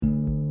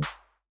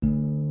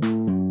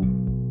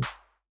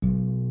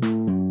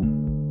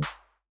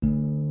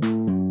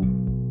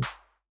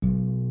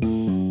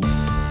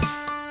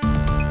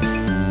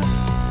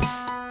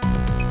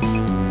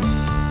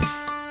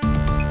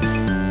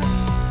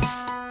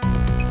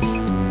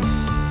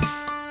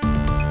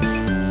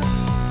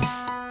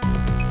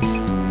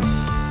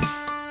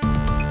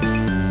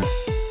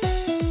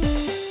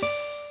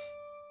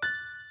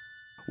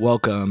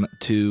Welcome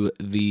to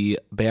the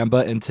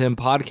Bamba and Tim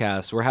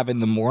podcast. We're having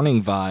the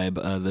morning vibe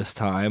this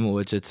time,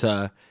 which it's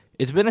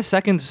been a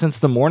second since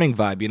the morning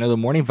vibe. You know, the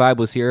morning vibe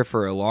was here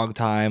for a long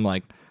time.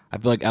 Like, I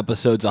feel like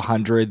episodes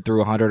 100 through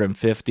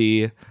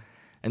 150,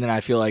 and then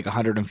I feel like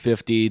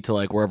 150 to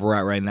like wherever we're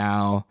at right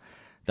now.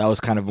 That was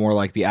kind of more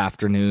like the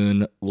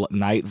afternoon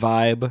night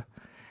vibe,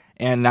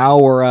 and now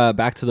we're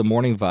back to the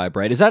morning vibe.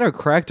 Right? Is that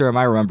correct, or am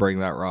I remembering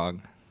that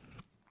wrong?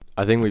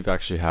 I think we've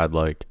actually had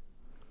like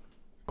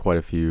quite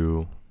a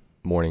few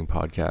morning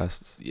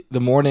podcasts.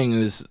 The morning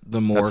is the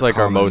more that's like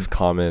common. our most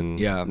common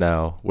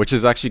now, which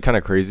is actually kind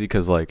of crazy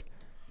because like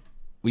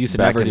we used to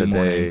never do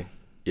morning.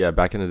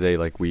 Back in the day,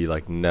 like we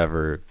like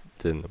never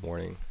did in the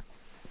morning.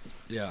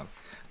 Yeah,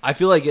 I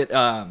feel like it.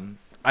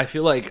 I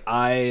feel like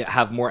I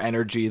have more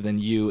energy than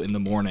you in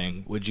the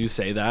morning. Would you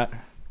say that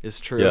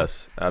is true?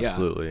 Yes,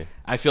 absolutely. Yeah.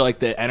 I feel like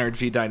the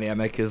energy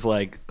dynamic is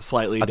like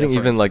slightly different. I think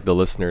even like the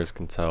listeners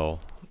can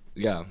tell.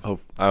 Yeah.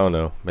 I don't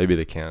know. Maybe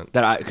they can't.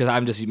 Because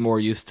I'm just more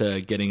used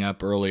to getting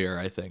up earlier,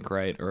 I think,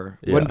 right? Or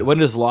when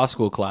does law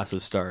school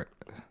classes start?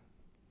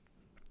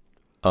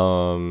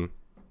 9.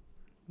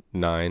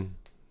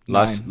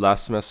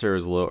 Last semester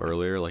was a little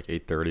earlier, like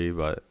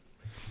 8:30,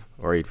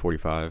 or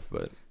 8:45,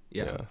 but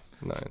yeah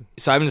 9.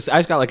 So I just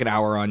got like an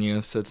hour on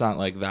you, so it's not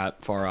like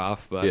that far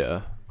off, but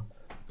yeah.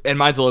 And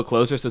mine's a little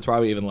closer, so it's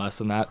probably even less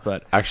than that.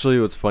 But actually,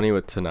 what's funny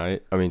with today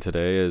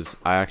is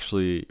I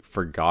actually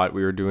forgot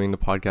we were doing the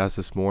podcast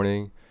this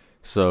morning.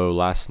 So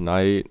last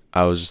night,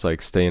 I was just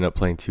like staying up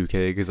playing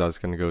 2K because I was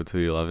going to go to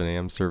the 11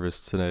 a.m.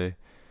 service today.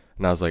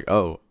 And I was like,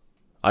 oh,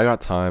 I got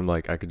time.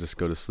 Like, I could just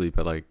go to sleep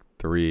at like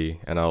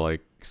 3 and I'll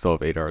like still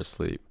have 8 hours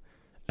sleep.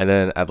 And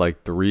then at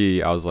like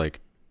 3, I was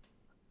like,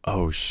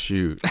 oh,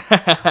 shoot.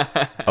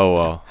 Oh,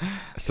 well.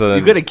 So then,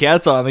 you could have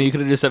canceled on me. You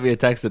could have just sent me a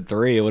text at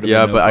 3. It would have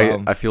been no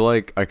problem. I feel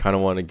like I kind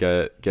of want to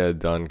get it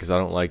done because I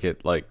don't like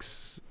it like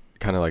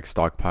kind of like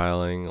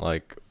stockpiling,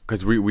 like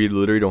because we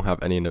literally don't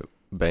have any in the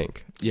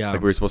bank. Yeah,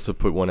 like we were supposed to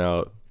put one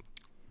out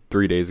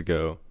 3 days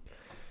ago.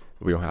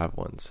 We don't have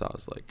one, so I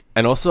was like,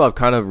 and also I've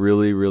kind of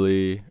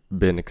really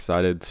been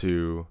excited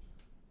to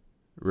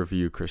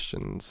review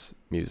Christian's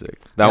music.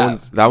 That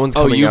one's coming out.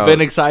 Oh, you've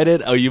been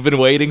excited? Oh, you've been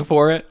waiting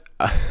for it?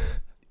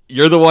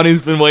 You're the one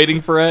who's been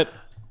waiting for it?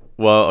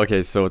 Well,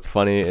 okay, so what's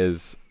funny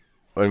is,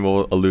 and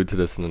we'll allude to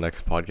this in the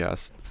next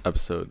podcast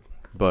episode,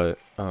 but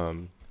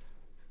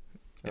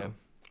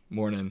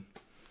morning.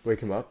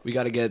 Wake him up? We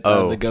got to get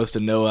the ghost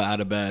of Noah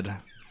out of bed.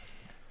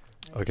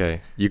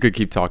 Okay, you could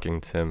keep talking,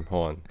 Tim.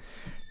 Hold on.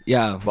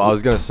 Yeah. Well, I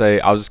was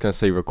just gonna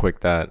say real quick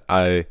that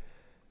I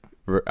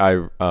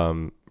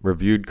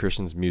reviewed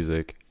Christian's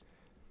music,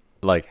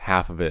 like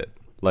half of it,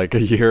 like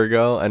a year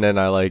ago, and then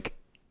I like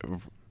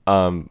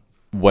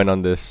went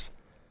on this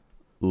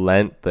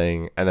Lent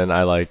thing, and then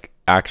I like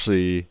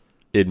actually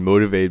it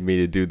motivated me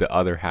to do the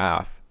other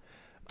half,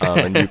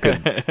 and you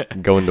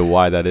could go into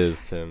why that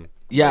is, Tim.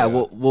 Yeah,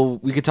 well,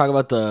 we could talk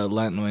about the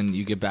Lent when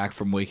you get back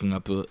from waking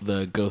up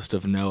the ghost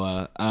of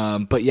Noah.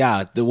 But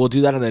yeah, we'll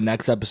do that in the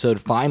next episode.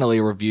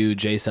 Finally review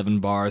J7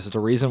 Bars. The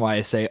reason why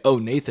I say, oh,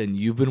 Nathan,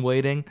 you've been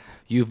waiting,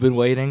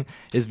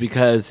 is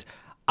because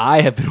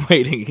I have been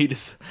waiting.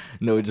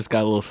 Noah just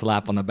got a little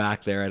slap on the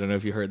back there. I don't know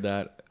if you heard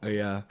that. Oh,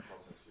 yeah.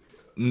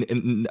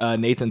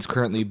 Nathan's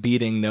currently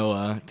beating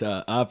Noah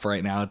up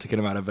right now to get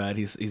him out of bed.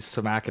 He's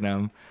smacking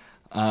him.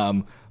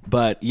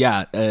 But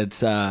yeah,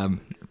 it's...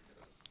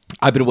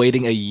 I've been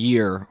waiting a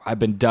year. I've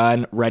been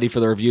done, ready for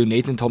the review.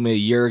 Nathan told me a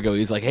year ago,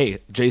 he's like, hey,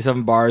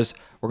 J7 Bars,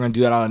 we're going to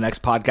do that on the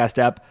next podcast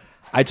app.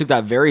 I took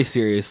that very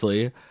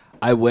seriously.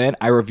 I went,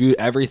 I reviewed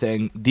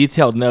everything,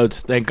 detailed notes.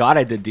 Thank God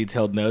I did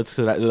detailed notes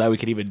so that we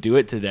could even do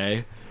it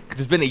today.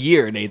 Because it's been a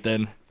year,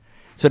 Nathan.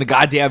 It's been a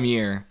goddamn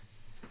year.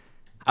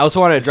 I also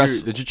want to address...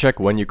 Did you check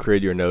when you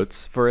created your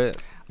notes for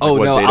it? Oh,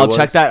 no, I'll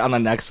check that on the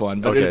next one.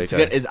 But okay,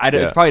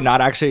 it's probably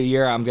not actually a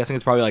year. I'm guessing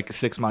it's probably like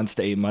 6 months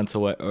to 8 months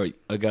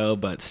ago.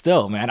 But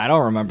still, man, I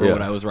don't remember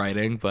what I was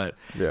writing. But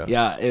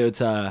yeah, it's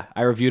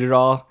I reviewed it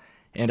all,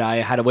 and I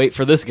had to wait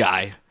for this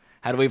guy.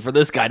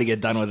 To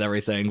get done with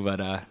everything. But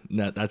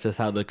no, that's just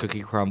how the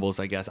cookie crumbles,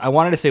 I guess. I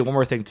wanted to say one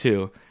more thing,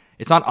 too.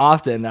 It's not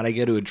often that I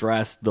get to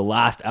address the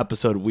last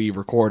episode we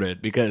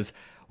recorded, because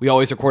we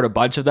always record a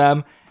bunch of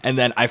them, and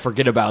then I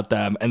forget about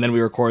them, and then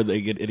we record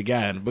it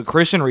again. But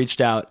Christian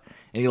reached out,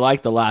 and he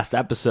liked the last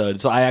episode.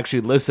 So I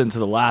actually listened to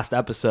the last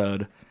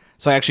episode.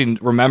 So I actually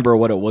remember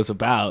what it was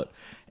about.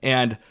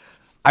 And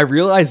I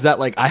realized that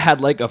like I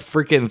had like a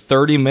freaking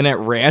 30-minute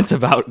rant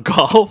about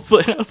golf.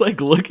 And I was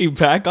like looking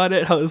back on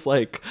it, I was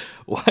like,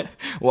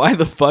 why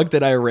the fuck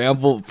did I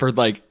ramble for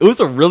like, it was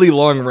a really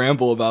long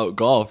ramble about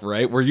golf,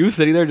 right? Were you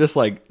sitting there just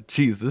like,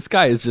 geez, this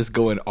guy is just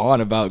going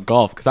on about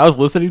golf? Because I was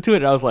listening to it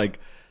and I was like,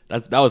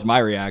 that was my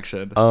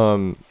reaction.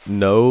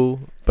 No,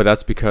 but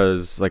that's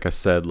because, like I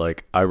said,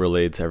 like I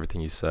relate to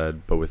everything you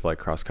said, but with like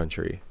cross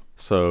country.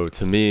 So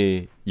to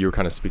me, you were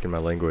kind of speaking my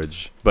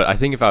language. But I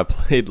think if I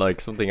played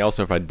like something else,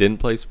 or if I didn't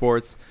play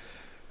sports,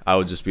 I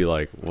would just be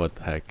like, what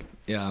the heck?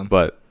 Yeah.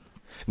 But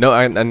no,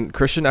 and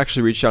Christian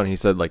actually reached out and he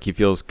said like he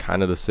feels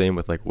kind of the same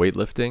with like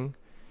weightlifting,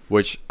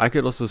 which I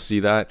could also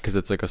see that because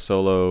it's like a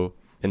solo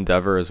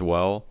endeavor as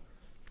well.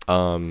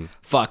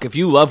 Fuck, if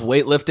you love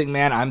weightlifting,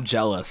 man, I'm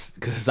jealous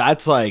because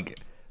that's like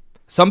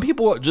some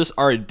people just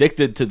are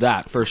addicted to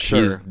that for sure.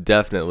 He's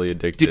definitely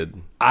addicted.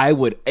 Dude, I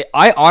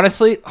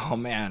honestly, oh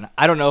man,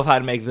 I don't know if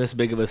I'd make this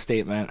big of a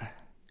statement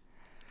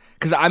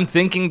because I'm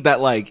thinking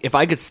that like if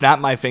I could snap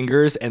my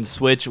fingers and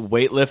switch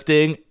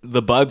weightlifting,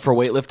 the bug for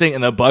weightlifting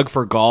and the bug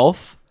for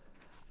golf,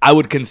 I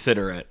would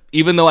consider it.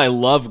 Even though I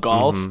love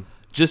golf,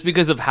 just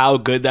because of how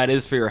good that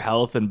is for your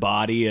health and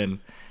body and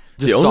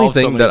just the only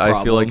thing so many that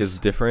problems. I feel like is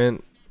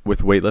different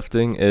with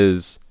weightlifting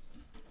is,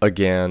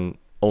 again,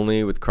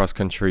 only with cross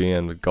country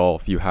and with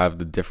golf, you have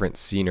the different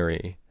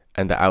scenery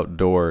and the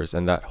outdoors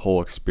and that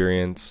whole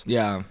experience.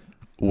 Yeah.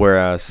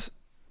 Whereas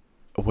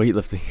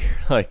weightlifting,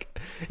 you're like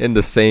in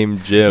the same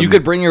gym. You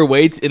could bring your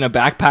weights in a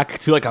backpack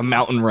to like a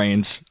mountain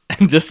range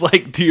and just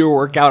like do your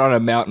workout on a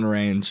mountain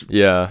range.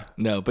 Yeah.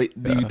 No, but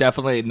you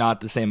definitely not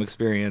the same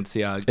experience.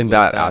 Yeah. In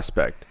that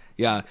aspect.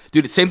 Yeah.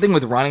 Dude, same thing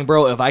with running,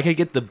 bro. If I could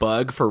get the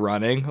bug for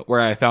running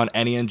where I found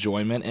any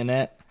enjoyment in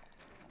it,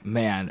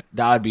 man,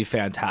 that would be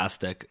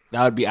fantastic.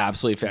 That would be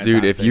absolutely fantastic.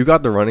 Dude, if you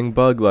got the running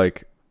bug,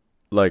 like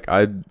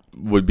I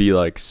would be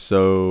like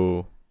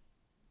so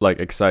like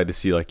excited to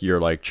see like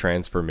your like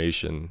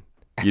transformation.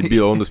 You'd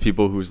be one of those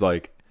people who's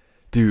like,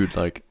 dude,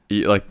 like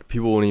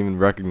people won't even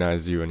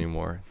recognize you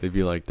anymore. They'd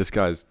be like, this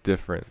guy's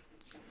different.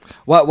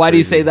 Why do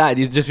you say that?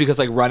 Just because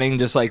like running,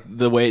 just like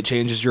the way it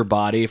changes your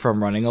body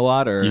from running a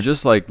lot, or you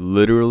just like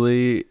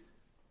literally.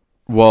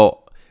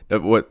 Well,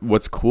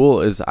 what's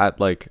cool is at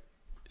like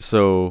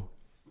so.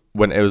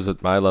 When it was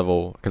at my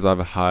level, because I have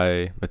a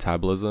high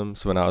metabolism,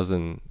 so when I was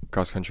in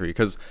cross country,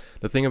 because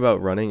the thing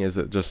about running is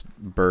it just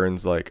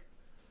burns like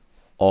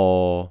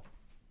all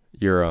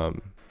your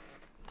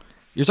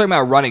You're talking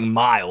about running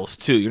miles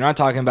too. You're not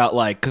talking about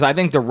like, because I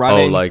think the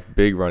running, like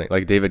big running,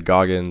 like David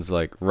Goggins,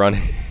 like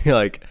running,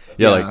 like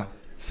like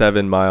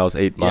 7 miles,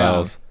 8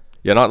 miles,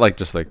 not like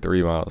just like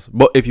 3 miles.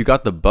 But if you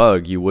got the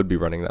bug, you would be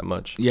running that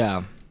much.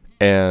 Yeah,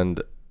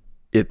 and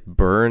it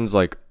burns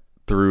like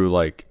through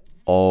like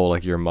all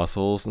like your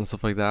muscles and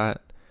stuff like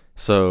that.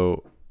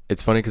 So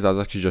it's funny because I was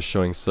actually just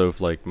showing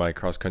Soph like my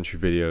cross country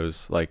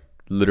videos like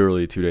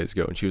literally 2 days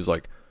ago, and she was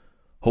like,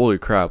 holy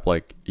crap,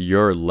 like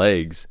your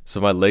legs. So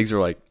my legs are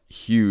like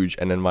huge,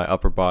 and then my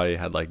upper body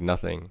had like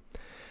nothing.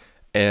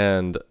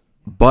 And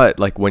but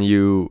like when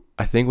you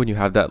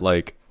have that,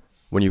 like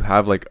when you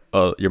have like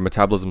your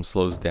metabolism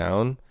slows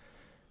down,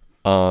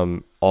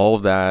 all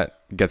of that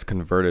gets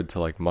converted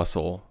to like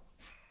muscle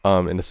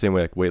in the same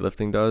way like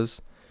weightlifting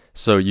does.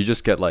 So you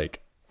just get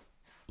like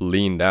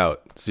leaned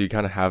out. So you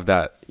kind of have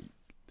that.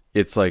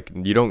 It's like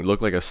you don't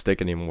look like a stick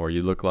anymore.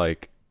 You look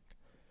like,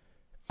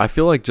 I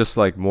feel like just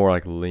like more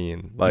like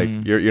lean. Like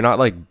you're not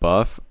like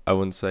buff, I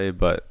wouldn't say,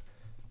 but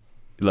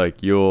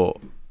like you'll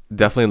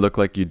definitely look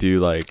like you do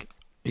like,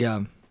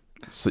 yeah.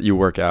 So you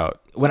work out.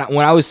 When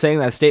I was saying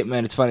that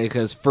statement, it's funny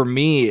because for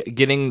me,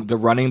 getting the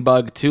running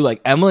bug too,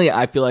 like Emily,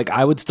 I feel like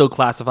I would still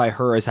classify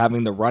her as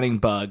having the running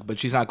bug, but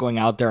she's not going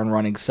out there and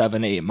running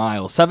 7-8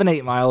 miles.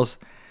 7-8 miles.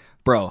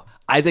 Bro,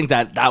 I think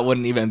that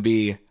wouldn't even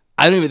be,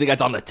 I don't even think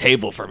that's on the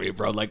table for me,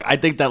 bro. Like, I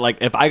think that, like,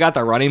 if I got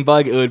the running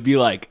bug, it would be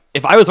like,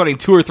 if I was running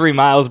 2 or 3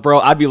 miles, bro,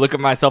 I'd be looking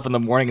at myself in the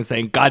morning and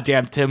saying,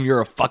 goddamn, Tim,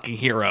 you're a fucking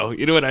hero.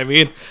 You know what I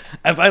mean?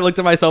 If I looked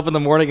at myself in the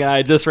morning and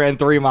I just ran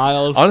 3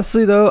 miles.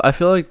 Honestly, though, I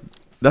feel like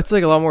that's,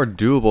 like, a lot more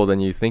doable than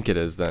you think it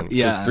is then.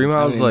 Yeah. Because 3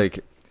 miles, I mean,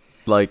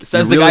 like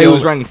says the guy who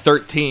was running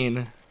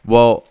 13.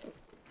 Well,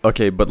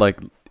 okay, but, like,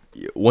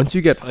 once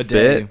you get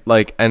fit,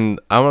 like, and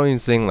I'm not even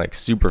saying like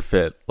super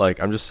fit, like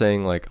I'm just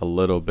saying like a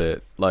little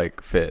bit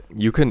like fit,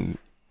 you can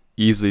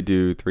easily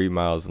do 3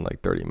 miles in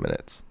like 30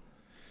 minutes,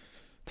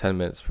 10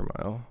 minutes per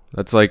mile.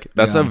 That's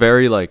a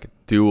very like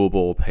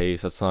doable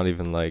pace. That's not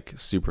even like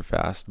super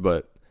fast,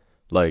 but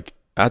like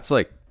that's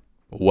like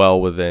well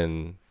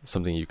within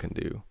something you can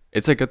do.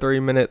 It's like a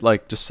 30-minute,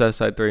 like just set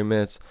aside 30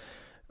 minutes,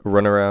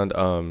 run around.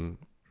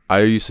 I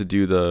used to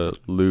do the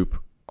loop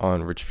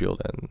on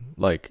Richfield and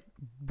like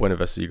Buena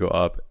Vista, you go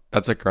up.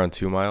 That's like around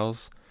 2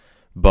 miles.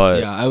 But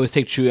yeah, I always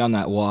take Chewy on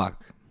that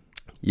walk.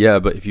 Yeah,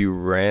 but if you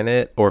ran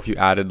it or if you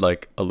added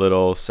like a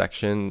little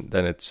section,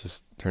 then it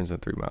just turns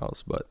into 3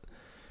 miles. But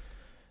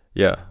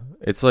yeah,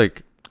 it's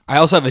like, I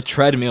also have a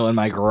treadmill in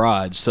my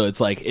garage, so it's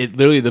like it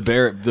literally the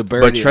bare.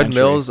 But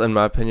treadmills, in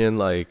my opinion,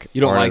 like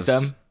you don't like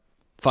them.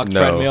 Fuck no.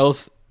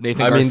 Treadmills. Nathan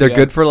Garcia. I mean, they're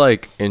good for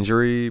like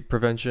injury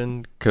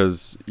prevention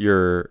because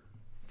your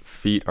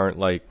feet aren't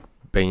like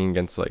banging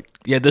against like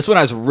this one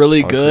has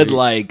really concrete. Good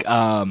like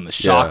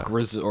shock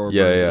or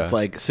it's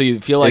like so you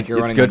feel like you're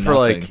running. It's good for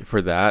like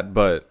for that,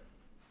 but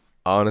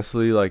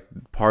honestly, like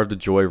part of the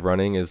joy of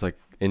running is like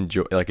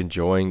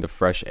enjoying the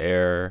fresh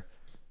air.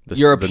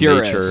 You're a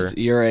purist.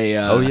 You're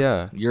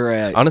a You're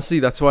a honestly.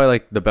 That's why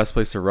like the best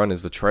place to run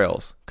is the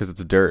trails because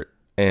it's dirt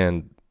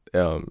and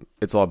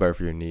it's a lot better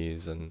for your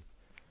knees and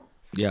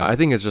I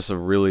think it's just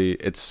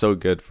it's so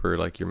good for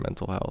like your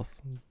mental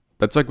health.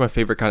 That's like my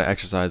favorite kind of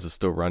exercise is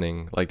still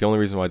running. Like the only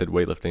reason why I did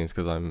weightlifting is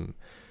because I'm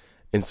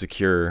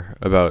insecure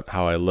about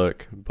how I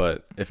look,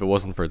 but if it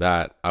wasn't for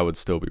that, I would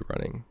still be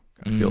running.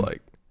 I feel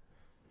like,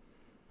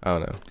 I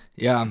don't know.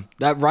 Yeah,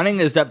 that running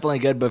is definitely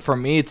good, but for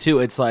me too,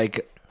 it's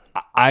like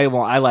I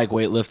like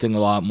weightlifting a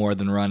lot more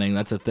than running.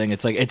 That's the thing.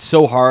 It's like it's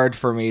so hard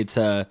for me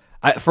to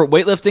for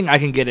weightlifting. I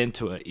can get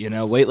into it,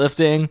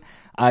 weightlifting.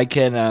 I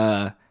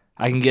can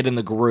get in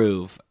the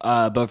groove.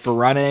 But for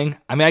running,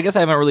 I mean, I guess I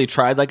haven't really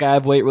tried like I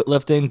have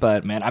weightlifting,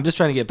 but man, I'm just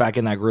trying to get back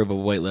in that groove of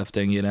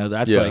weightlifting.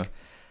 That's like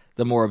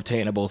the more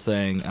obtainable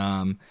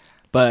thing.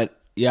 But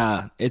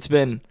yeah, it's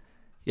been.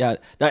 Yeah,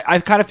 I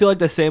kind of feel like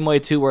the same way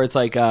too, where it's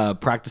like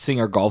practicing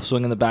your golf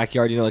swing in the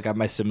backyard. Like I have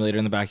my simulator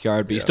in the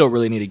backyard, but you still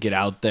really need to get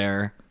out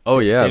there. Oh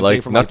yeah,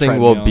 like nothing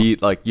will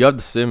beat. Like you have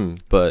the sim,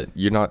 but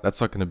you're not. That's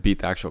not going to beat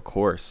the actual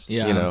course.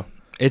 Yeah,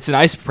 it's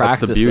nice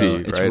practice. That's the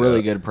beauty. It's right?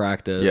 really good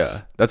practice.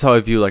 Yeah, that's how I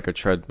view like a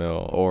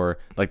treadmill or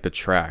like the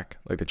track.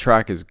 Like the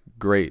track is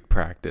great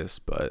practice,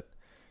 but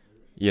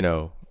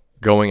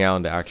going out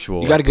into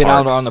actual. You got to get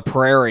out on the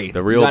prairie.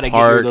 The real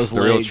parks,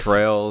 the real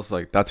trails.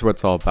 Like that's what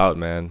it's all about,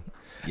 man.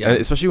 Yeah.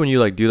 And especially when you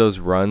like do those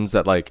runs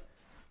that like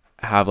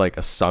have like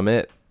a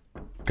summit,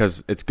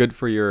 because it's good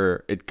for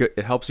it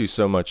helps you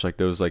so much, like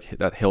those like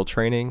that hill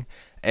training,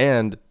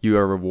 and you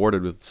are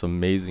rewarded with this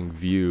amazing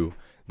view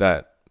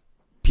that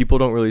people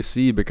don't really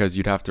see because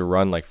you'd have to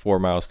run like 4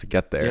 miles to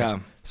get there. Yeah.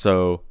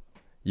 So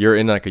you're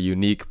in like a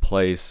unique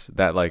place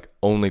that like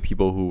only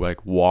people who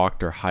like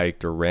walked or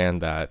hiked or ran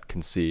that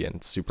can see, and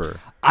it's super.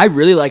 I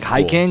really like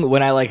hiking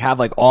when I like have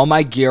like all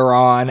my gear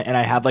on and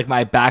I have like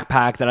my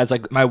backpack that has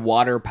like my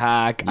water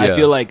pack. Yeah. I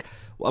feel like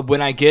when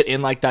I get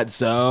in like that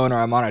zone or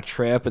I'm on a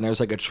trip and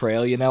there's like a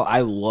trail, I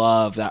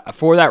love that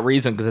for that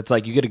reason, because it's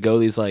like you get to go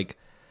these like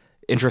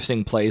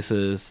interesting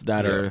places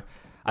that are.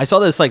 I saw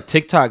this like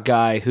TikTok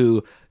guy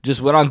who just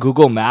went on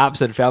Google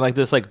Maps and found like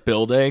this like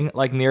building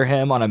like near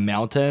him on a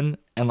mountain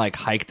and like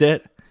hiked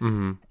it.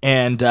 Mm-hmm.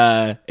 And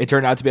it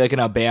turned out to be like an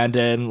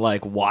abandoned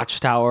like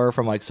watchtower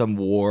from like some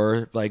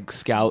war like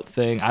scout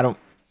thing. I don't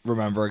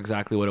remember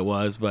exactly what it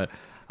was, but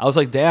I was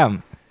like,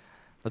 damn,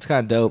 that's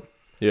kind of dope.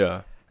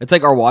 Yeah. It's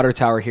like our water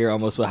tower here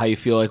almost, with how you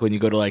feel like when you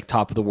go to like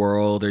Top of the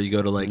World or you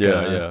go to like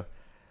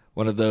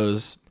one of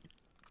those.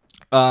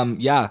 But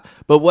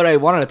what I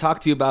wanted to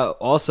talk to you about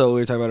also, we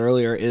were talking about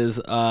earlier,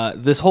 is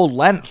this whole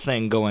Lent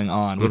thing going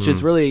on, which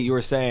is really, you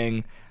were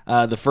saying,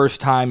 the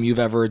first time you've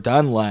ever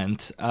done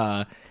Lent,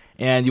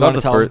 and you want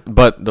to tell.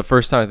 But the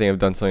first time I think I've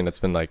done something that's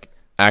been like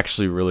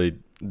actually really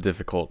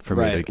difficult for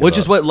me to give which up.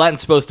 is what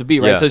Lent's supposed to be,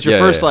 right? So it's your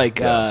first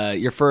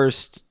your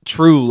first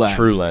true Lent.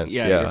 True Lent.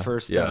 Your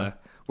first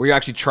where you're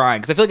actually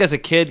trying. Because I feel like as a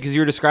kid, because you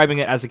were describing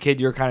it as a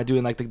kid, you were kind of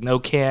doing like the no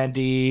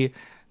candy,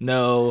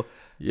 no.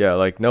 Yeah,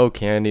 like no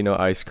candy, no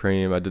ice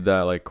cream. I did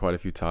that like quite a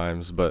few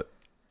times, but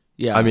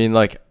yeah, I mean,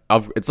 like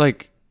it's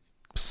like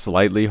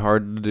slightly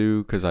hard to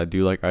do because I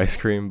do like ice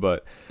cream,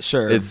 but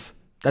sure, that's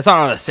not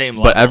on the same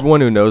level. But everyone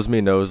who knows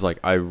me knows like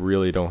I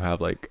really don't have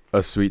like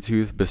a sweet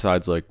tooth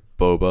besides like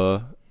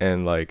boba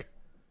and like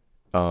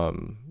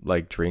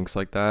drinks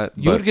like that.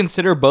 You would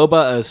consider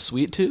boba a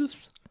sweet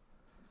tooth?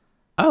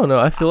 I don't know.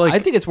 I feel like I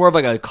think it's more of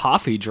like a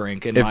coffee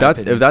drink. If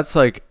that's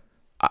like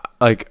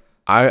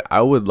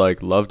I would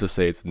like love to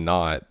say it's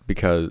not,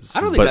 because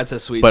I don't think that's a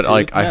sweet but tooth. But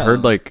like no. I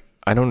heard like,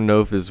 I don't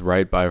know if it's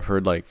right, but I've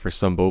heard like for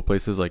some bowl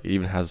places like it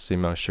even has the same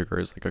amount of sugar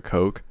as like a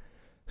Coke.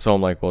 So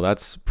I'm like, well,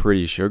 that's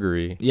pretty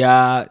sugary.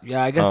 Yeah,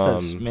 I guess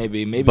that's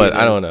maybe. But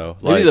I don't know.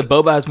 Maybe the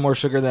boba has more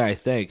sugar than I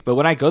think. But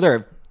when I go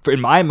there, in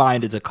my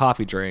mind, it's a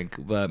coffee drink.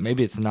 But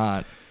maybe it's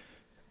not.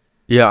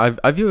 Yeah,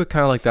 I view it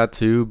kind of like that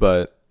too.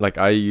 But like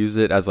I use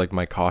it as like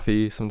my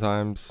coffee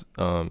sometimes.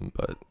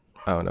 But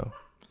I don't know.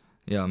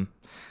 Yeah.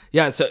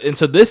 Yeah,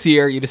 so this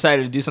year you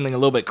decided to do something a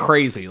little bit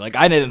crazy. Like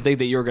I didn't think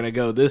that you were gonna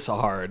go this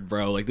hard,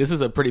 bro. Like this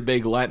is a pretty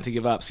big Lent to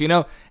give up.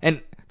 So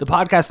and the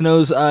podcast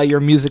knows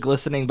your music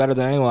listening better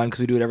than anyone because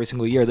we do it every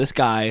single year. This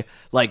guy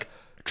like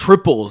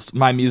triples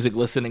my music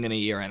listening in a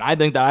year, and I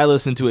think that I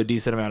listen to a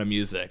decent amount of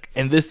music.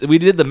 And we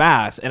did the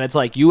math, and it's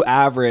like you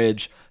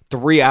average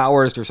 3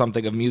 hours or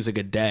something of music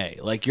a day.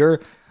 Like you're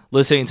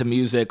listening to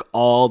music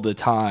all the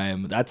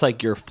time. That's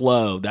like your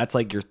flow. That's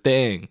like your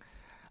thing.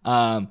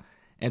 And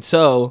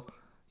so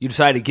you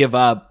decided to give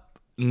up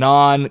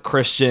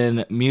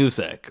non-Christian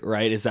music,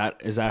 right? Is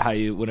that how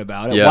you went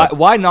about it? Yeah.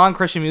 Why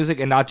non-Christian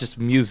music and not just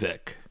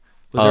music?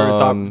 Was there a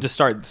thought? Just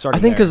start. I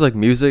think because like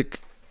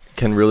music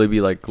can really be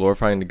like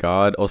glorifying to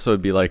God. Also,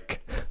 it'd be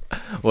like,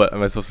 what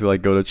am I supposed to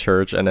like go to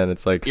church and then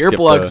it's like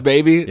earplugs,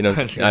 baby?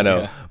 I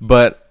know,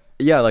 but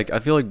yeah, like I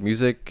feel like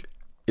music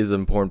is an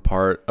important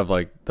part of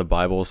like the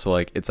Bible. So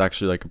like it's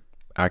actually like an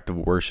act of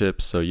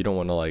worship. So you don't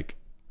want to like.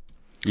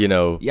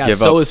 So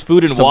is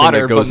food and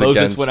water, but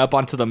Moses went up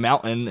onto the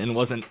mountain and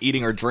wasn't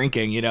eating or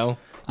drinking, I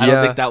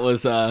don't think that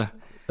was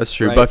that's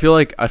true. Right? But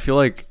I feel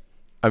like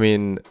I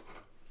mean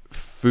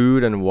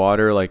food and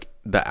water, like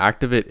the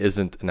act of it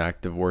isn't an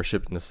act of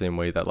worship in the same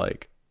way that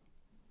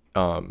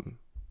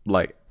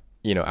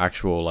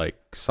actual like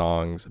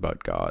songs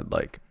about God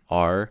like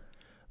are.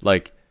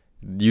 Like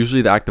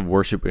usually the act of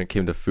worship when it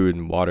came to food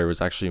and water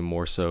was actually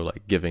more so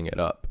like giving it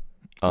up.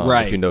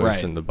 If you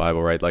notice in the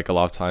Bible, right? Like a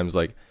lot of times,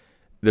 like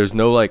there's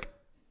no like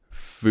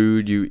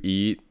food you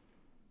eat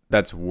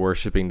that's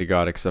worshiping to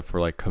God except for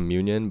like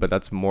communion, but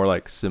that's more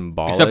like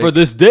symbolic. Except for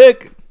this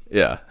dick.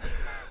 Yeah.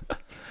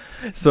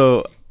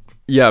 So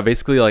yeah,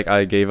 basically like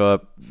I gave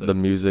up the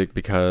music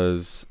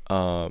because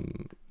I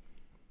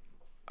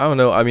don't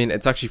know. I mean,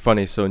 it's actually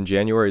funny. So in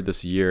January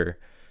this year,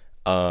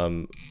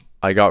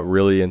 I got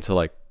really into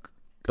like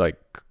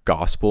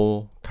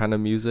gospel kind of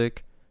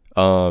music.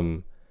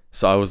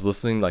 So I was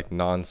listening like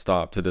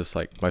nonstop to this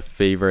like my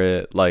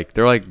favorite, like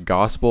they're like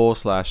gospel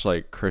 /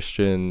 like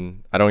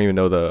Christian. I don't even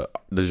know the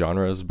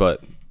genres,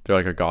 but they're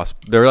like a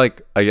gospel. They're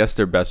like, I guess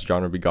their best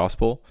genre would be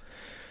gospel,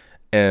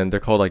 and they're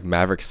called like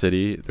Maverick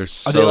City. They're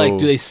so. Are they like?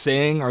 Do they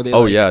sing? Are they?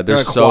 Oh like, yeah, they're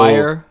like so.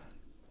 Choir?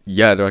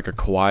 Yeah, they're like a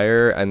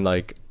choir and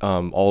like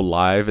all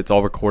live. It's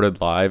all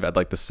recorded live at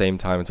like the same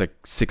time. It's like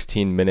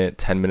 16-minute,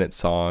 10-minute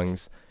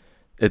songs.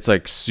 It's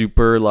like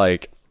super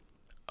like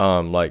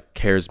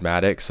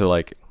charismatic. So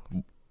like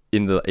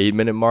in the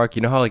 8-minute mark,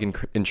 you know how like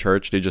in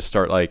church they just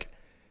start like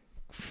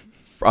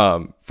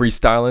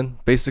freestyling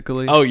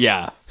basically. Oh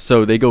yeah.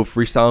 So they go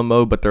freestyle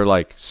mode, but they're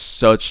like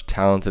such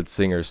talented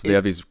singers. So they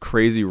have these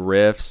crazy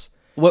riffs.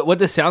 What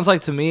this sounds like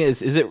to me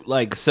is it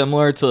like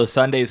similar to the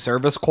Sunday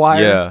service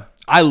choir? Yeah.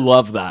 I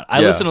love that. I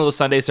listen to the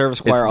Sunday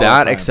service choir. It's all that,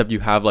 the time. except you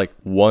have like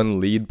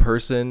one lead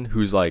person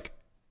who's like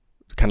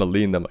kind of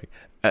leading them, like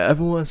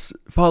everyone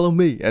follow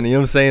me, and you know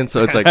what I'm saying.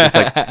 So it's like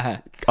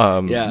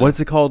what's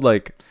it called?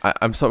 Like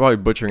I'm probably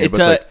butchering it,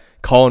 but it's like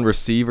call and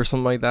receive or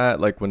something like that.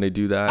 Like when they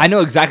do that, I know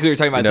exactly what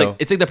you're talking about.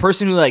 It's like the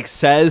person who like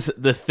says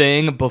the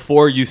thing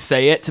before you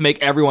say it to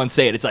make everyone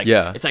say it. It's like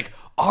it's like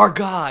our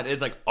God.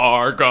 It's like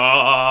our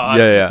God.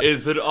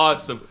 Is it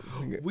awesome?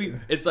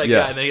 It's like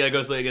and then he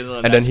goes like,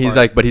 and then he's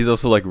like, but he's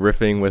also like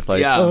riffing with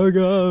like, oh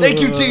God, thank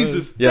you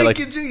Jesus, thank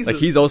you Jesus. Like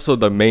he's also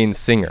the main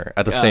singer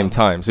at the same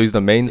time, so he's the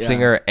main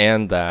singer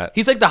and that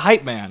he's like the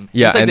hype man.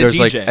 Yeah, he's like and the there's DJ.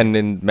 like, and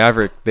in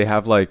Maverick they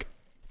have like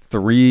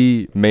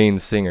 3 main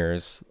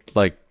singers,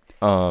 like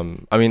I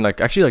mean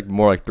like actually like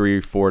more like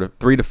 3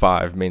 to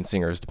 5 main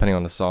singers depending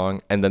on the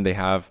song, and then they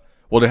have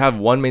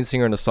one main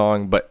singer in the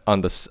song, but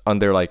on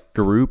their like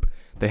group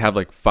they have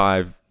like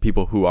 5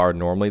 people who are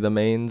normally the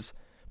mains.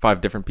 5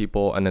 different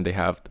people, and then they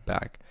have the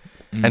back.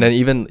 And then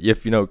even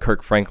if you know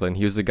Kirk Franklin,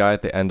 he was the guy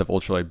at the end of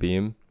Ultralight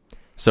Beam.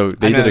 So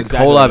they did a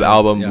collab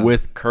album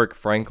with Kirk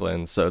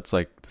Franklin. So it's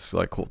like this is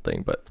like cool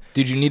thing. But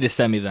dude, you need to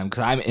send me them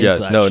because I'm into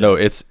that shit. No,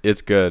 it's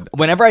good.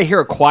 Whenever I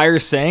hear a choir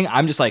sing,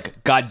 I'm just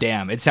like, God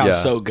damn, it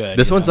sounds so good.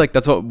 This one's like,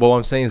 that's what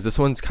I'm saying is this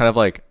one's kind of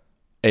like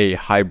a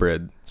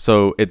hybrid.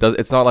 So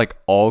it's not like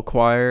all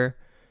choir.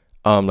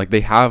 Like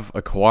they have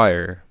a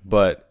choir,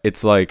 but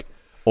it's like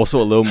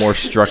also a little more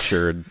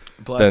structured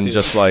than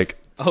just like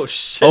oh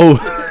shit. Oh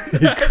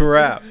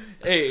crap.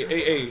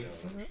 Hey.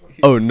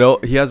 Oh no,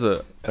 he has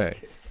a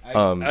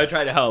I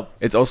try to help.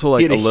 It's also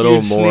like a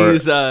little more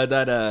sneeze,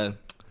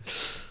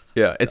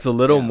 yeah, it's a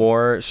little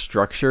more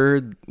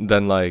structured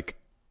than like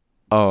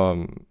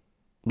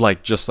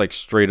just like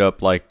straight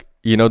up like,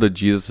 you know, the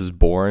Jesus is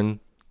Born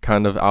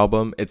kind of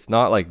album. It's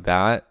not like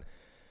that.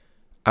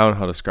 I don't know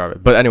how to describe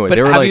it, but anyway, but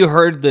they were have like, you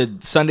heard the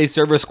Sunday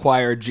Service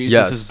Choir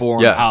Jesus is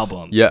Born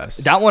album? Yes,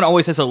 that one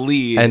always has a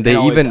lead, and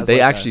they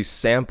actually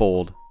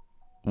sampled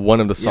one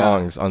of the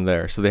songs on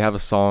there. So they have a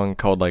song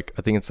called like,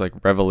 I think it's like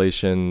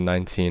Revelation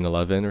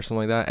 19:11 or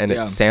something like that, and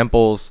it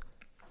samples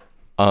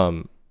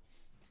the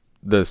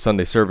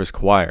Sunday Service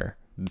Choir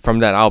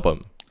from that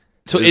album.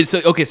 So it's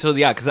okay. So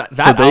yeah, because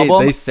that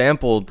album they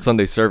sampled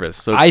Sunday Service.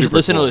 So I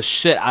listen to the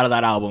shit out of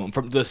that album,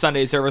 from the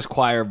Sunday Service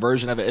Choir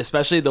version of it,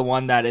 especially the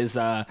one that is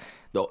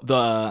what's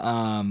that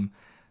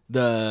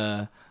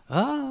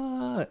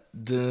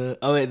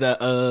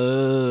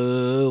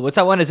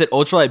one? Is it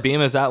Ultralight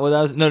Beam? Is that what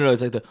that was? No,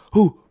 it's like the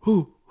who.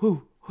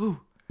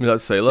 Is that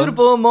Selah?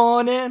 Beautiful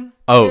morning.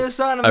 Oh,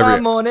 son of my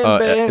morning,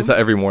 babe. Is that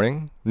every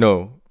morning?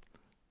 No.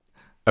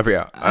 I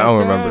don't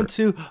remember.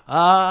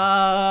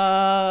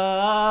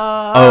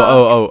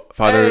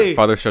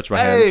 Father, stretch my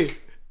hands.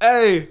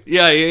 Hey,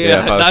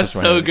 yeah. That's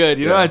so good.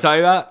 You know what I'm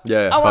talking about?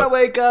 Yeah. I want to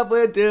wake up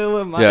with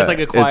you. It's like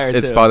a choir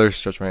it's too. Father,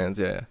 stretch my hands.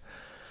 Yeah.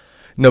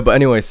 No, but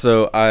anyway,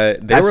 so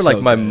they were like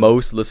so my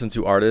most listened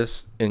to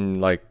artists in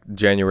like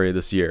January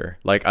this year.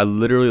 Like I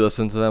literally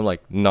listened to them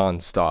like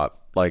nonstop.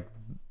 Like,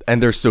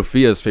 and they're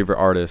Sophia's favorite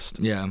artist.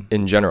 Yeah.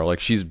 In general, like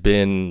she's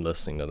been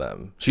listening to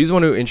them. She's the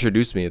one who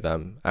introduced me to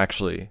them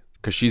actually,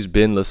 because she's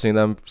been listening to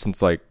them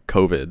since like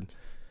COVID.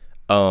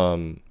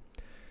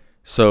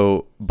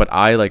 So, but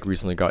I like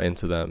recently got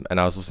into them, and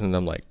I was listening to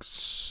them like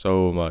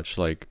so much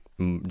like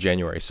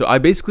January. So I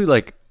basically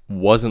like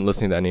wasn't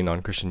listening to any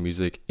non-Christian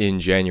music in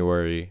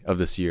January of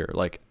this year,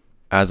 like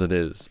as it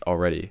is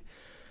already.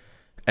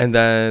 And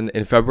then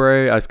in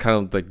February, I was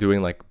kind of like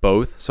doing like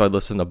both. So I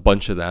listened to a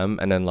bunch of them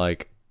and then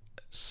like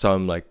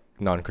some like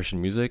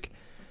non-Christian music.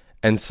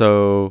 And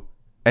so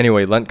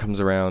anyway, Lent comes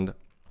around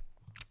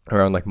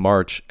like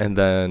March, and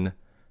then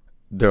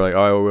they're like,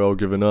 oh, we're all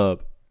giving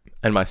up.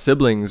 And my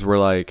siblings were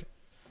like,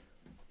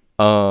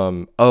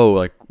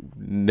 like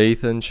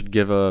Nathan should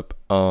give up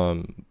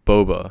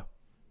boba.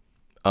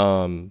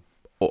 um,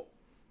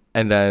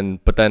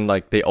 but then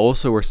like they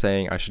also were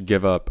saying I should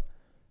give up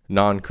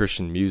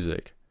non-Christian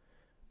music,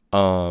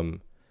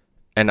 and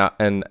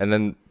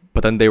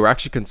then they were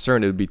actually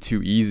concerned it would be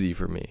too easy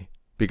for me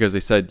because they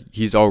said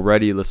he's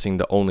already listening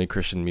to only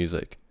Christian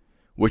music,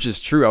 which is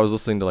true. I was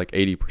listening to like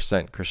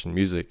 80% Christian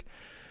music,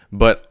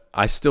 but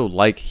I still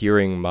like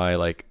hearing my,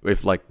 like,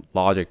 if like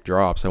Logic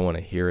drops, I want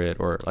to hear it,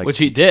 or like, which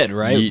he did,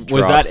 right?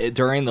 Was that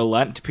during the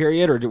Lent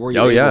period, or were you?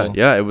 Oh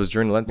yeah, it was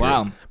during the Lent period.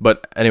 Wow.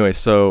 But anyway,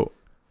 so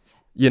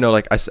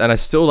like I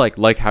still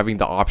like having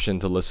the option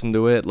to listen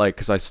to it, like,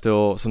 because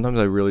sometimes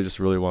I really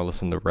want to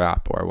listen to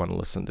rap, or I want to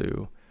listen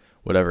to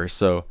whatever.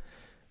 So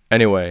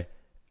anyway,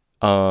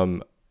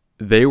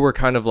 they were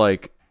kind of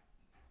like,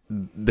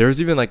 there's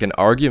even like an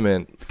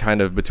argument kind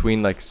of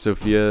between like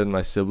Sophia and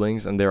my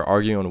siblings, and they're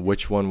arguing on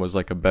which one was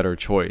like a better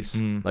choice,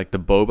 like the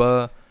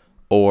boba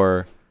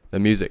or the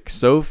music.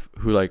 Soph,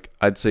 who like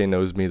I'd say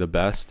knows me the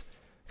best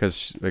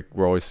because like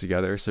we're always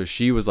together, so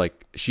she was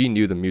like, she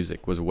knew the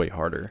music was way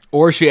harder,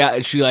 or she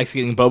likes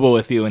getting boba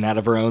with you and out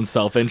of her own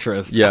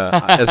self-interest. Yeah,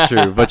 that's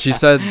true. But she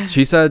said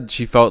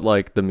she felt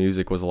like the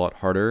music was a lot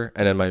harder,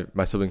 and then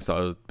my siblings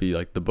thought it would be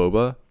like the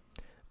boba.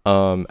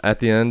 At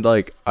the end,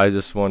 like, I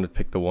just wanted to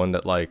pick the one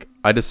that, like,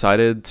 I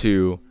decided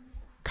to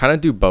kind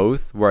of do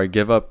both, where I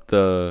give up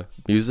the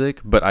music,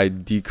 but I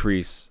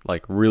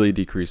really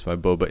decrease my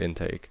boba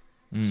intake.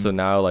 So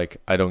now, like,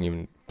 I don't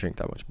even drink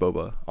that much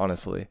boba,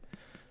 honestly.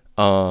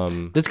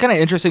 That's kind of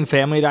interesting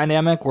family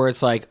dynamic where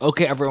it's like,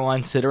 okay,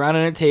 everyone sit around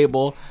at a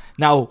table.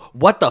 Now,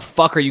 what the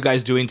fuck are you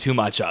guys doing too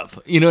much of?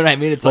 You know what I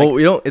mean? It's like,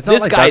 it's not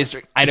this like guy's.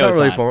 I know it's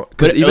really not,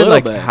 because even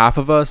like half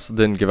of us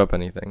didn't give up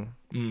anything.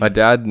 My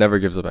dad never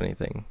gives up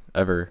anything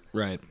ever.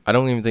 Right. I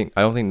don't think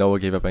Noah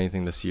gave up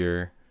anything this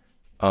year.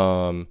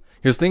 Because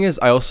the thing is,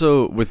 I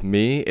also, with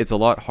me, it's a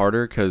lot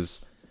harder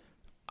because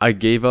I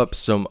gave up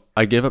so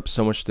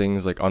much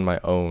things like on my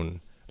own.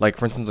 Like,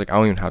 for instance, like I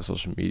don't even have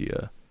social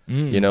media.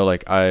 You know,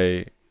 like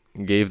I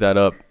gave that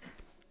up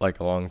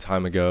like a long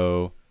time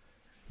ago.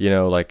 You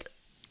know, like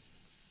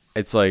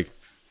it's like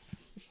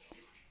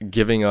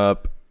giving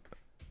up,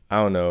 I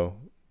don't know,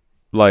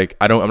 like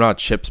I'm not a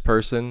chips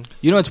person.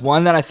 You know, it's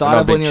one that I thought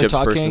of when you were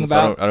talking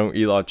about. So I don't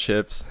eat a lot of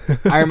chips.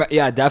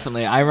 Yeah,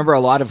 definitely. I remember a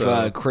lot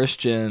of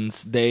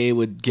Christians, they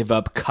would give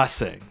up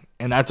cussing,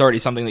 and that's already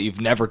something that you've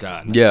never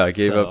done. Yeah, I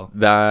gave up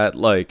that.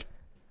 Like,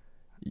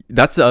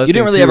 that's the other thing. You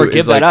didn't really ever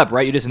give that up,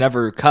 right? You just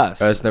never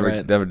cussed. I just never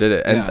did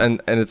it.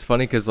 And it's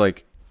funny because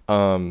like,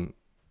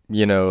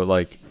 you know,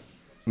 like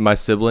my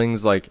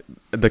siblings, like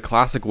the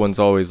classic ones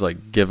always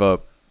like give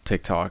up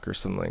TikTok or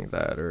something like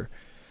that, or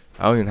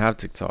I don't even have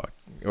TikTok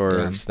or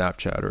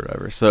Snapchat or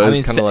whatever. So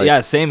it's kind of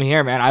like, same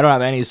here, man. I don't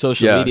have any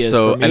social media.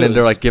 So and then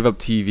they're like, give up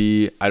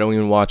TV. I don't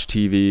even watch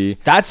TV.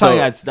 That's something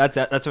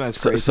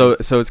that's crazy. So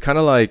it's kind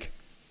of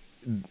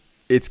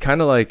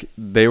like,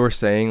 they were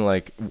saying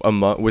like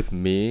with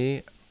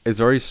me, it's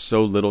already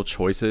so little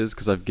choices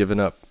because I've given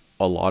up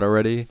a lot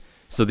already.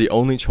 So the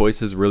only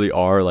choices really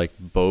are like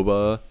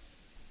boba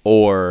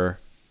or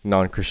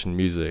non-Christian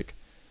music.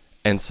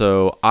 And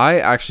so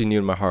I actually knew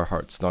in my heart of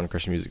hearts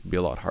non-Christian music would be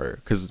a lot harder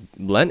because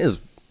Lent is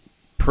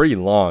pretty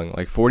long,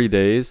 like 40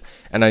 days.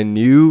 And I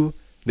knew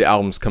the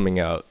album's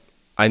coming out.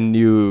 I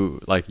knew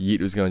like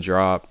Yeet was going to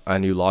drop. I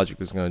knew Logic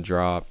was going to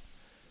drop.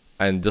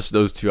 And just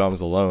those two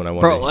albums alone, I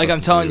wanted to like I'm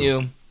telling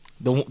you,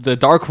 the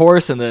dark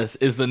horse in this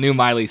is the new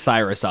Miley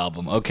Cyrus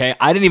album, okay?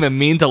 I didn't even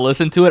mean to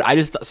listen to it. I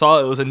just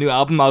saw it was a new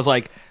album. I was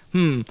like,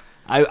 I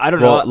don't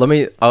know.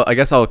 Well, I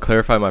guess I'll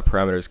clarify my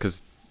parameters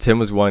because Tim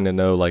was wanting to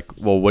know, like,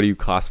 well, what do you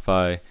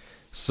classify?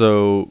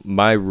 So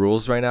my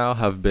rules right now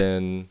have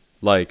been,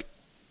 like,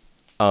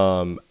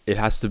 it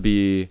has to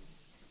be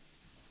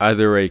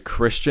either a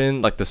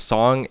Christian, like the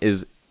song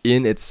is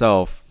in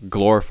itself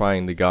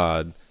glorifying the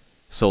God,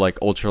 so like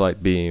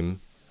Ultralight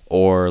Beam,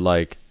 or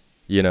like,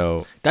 you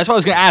know, that's what I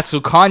was gonna ask. So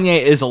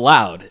Kanye is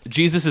allowed.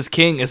 Jesus is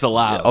King is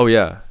allowed. Oh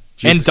yeah.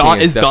 Jesus and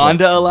is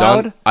Donda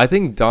allowed? I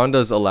think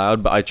Donda's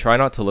allowed, but I try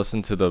not to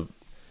listen to the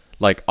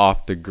like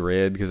off the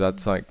grid because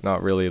that's like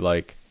not really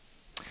like.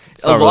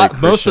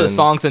 Most of the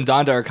songs in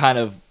Donda are kind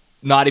of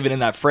not even in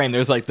that frame.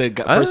 There's like the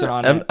person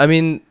on it. I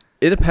mean,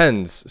 it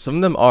depends. Some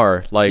of them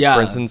are like,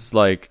 for instance,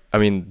 like I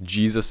mean,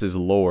 Jesus is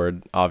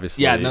Lord,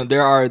 obviously. Yeah, no,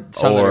 there are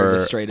some that are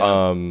just straight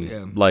up.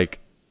 Like.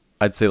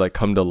 I'd say like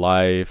Come to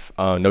Life,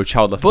 No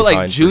Child Left Behind,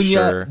 like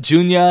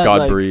Junya, God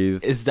like,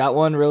 Breathe. Is that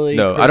one really?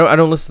 No, I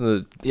don't listen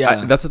to.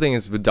 Yeah, that's the thing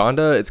is with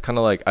Donda, it's kind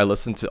of like I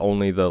listen to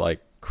only the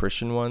like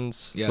Christian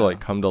ones. Yeah. So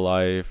like Come to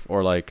Life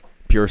or like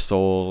Pure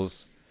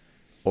Souls,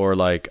 or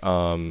like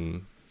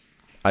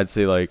I'd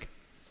say like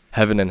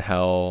Heaven and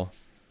Hell.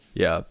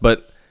 Yeah,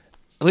 but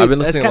I've been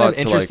listening a lot to.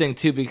 That's kind of interesting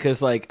too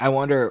because like I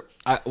wonder.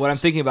 What I'm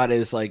thinking about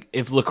is like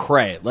if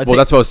Lecrae. That's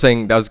what I was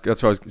saying. That's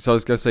what I was. So I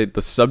was gonna say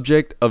the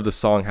subject of the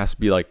song has to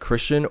be like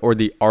Christian, or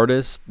the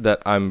artist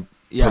that I'm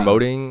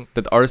promoting,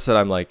 that the artist that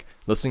I'm like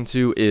listening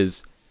to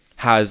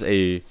has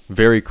a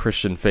very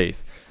Christian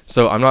faith.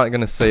 So I'm not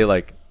gonna say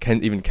like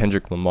even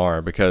Kendrick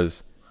Lamar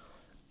because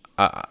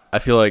I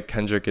feel like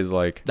Kendrick is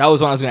like that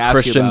was what I was gonna ask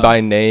Christian you about.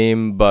 by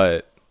name,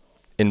 but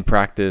in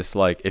practice,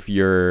 like if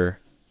you're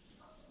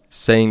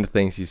saying the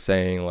things he's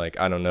saying, like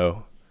I don't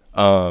know.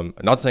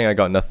 Not saying I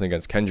got nothing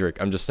against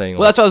Kendrick. I'm just saying.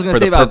 Well, that's what I was gonna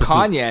say about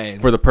Kanye.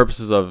 For the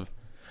purposes of,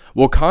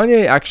 well,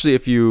 Kanye actually,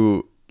 if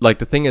you like,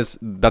 the thing is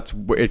that's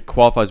where it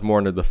qualifies more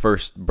under the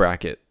first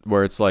bracket,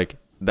 where it's like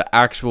the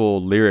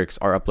actual lyrics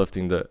are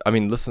uplifting.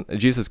 Listen,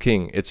 Jesus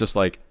King. It's just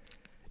like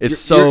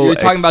you're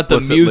talking about the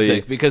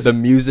music, because the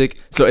music.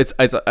 So it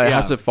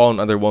has to fall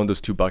under one of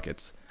those two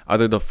buckets.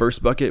 Either the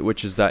first bucket,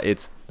 which is that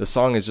the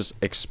song is just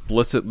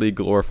explicitly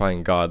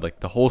glorifying God,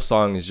 like the whole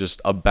song is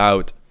just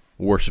about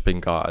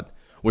worshiping God,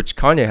 which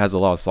Kanye has a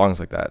lot of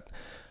songs like that.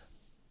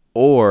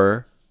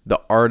 Or the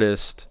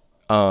artist,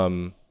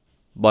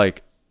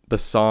 like the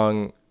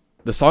song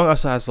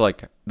also has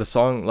like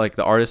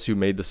the artist who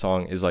made the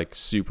song is like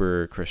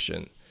super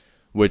Christian,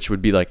 which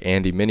would be like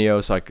Andy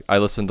Mineo. So I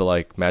listen to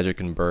like Magic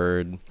and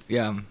Bird,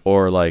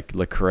 or like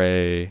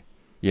Lecrae,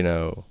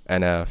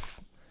 NF.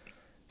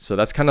 So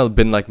that's kind of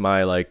been like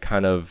my like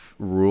kind of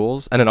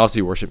rules, and then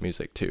also worship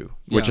music too,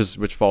 which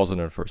falls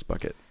under the first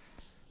bucket.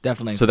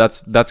 Definitely. So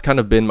that's kind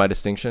of been my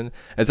distinction.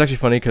 And it's actually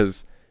funny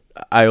because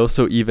I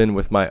also, even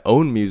with my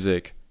own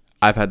music,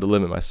 I've had to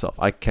limit myself.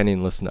 I can't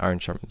even listen to Iron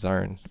Sharpens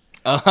Iron.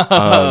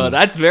 Oh,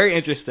 that's very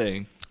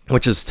interesting.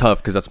 Which is tough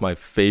because that's my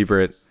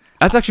favorite.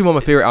 That's actually one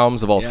of my favorite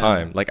albums of all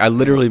time. Like I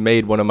literally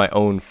made one of my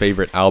own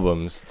favorite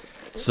albums.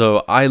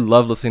 So I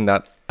love listening to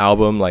that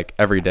album like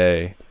every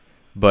day,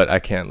 but I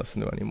can't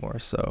listen to it anymore.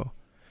 So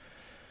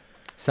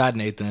sad,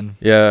 Nathan.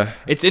 Yeah.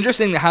 It's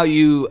interesting how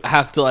you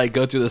have to like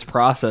go through this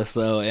process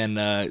though,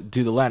 and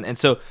do the Lent. And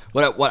so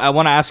what I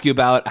want to ask you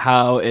about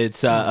how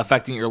it's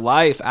affecting your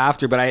life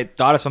after, but I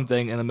thought of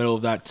something in the middle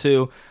of that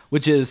too,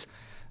 which is,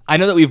 I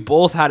know that we've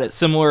both had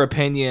similar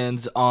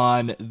opinions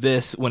on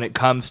this when it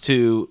comes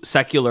to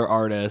secular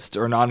artists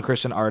or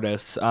non-Christian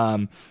artists,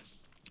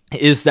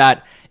 is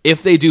that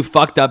if they do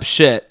fucked up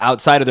shit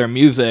outside of their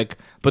music,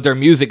 but their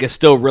music is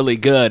still really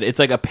good, it's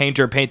like a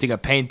painter painting a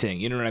painting.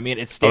 You know what I mean?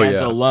 It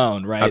stands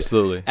alone, right?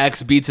 Absolutely.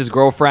 X beats his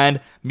girlfriend,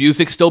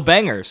 music still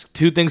bangers.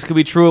 Two things could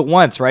be true at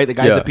once, right? The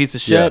guy's a piece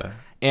of shit,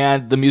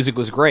 and the music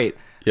was great.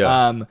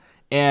 Yeah.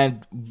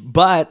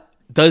 But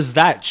does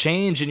that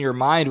change in your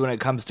mind when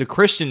it comes to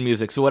Christian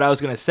music? So what I was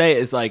going to say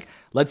is, like,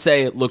 let's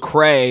say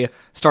Lecrae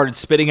started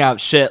spitting out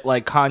shit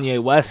like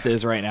Kanye West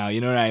is right now. You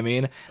know what I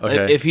mean?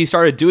 Okay. If he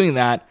started doing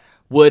that,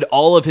 would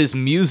all of his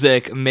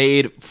music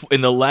made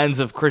in the lens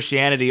of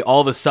Christianity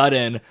all of a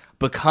sudden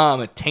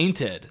become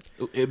tainted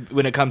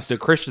when it comes to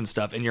Christian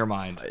stuff in your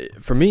mind?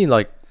 For me,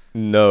 like,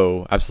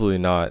 no, absolutely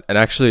not. And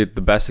actually,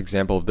 the best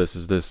example of this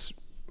is this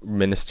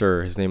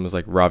minister. His name was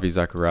like Ravi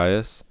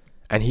Zacharias,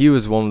 and he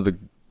was one of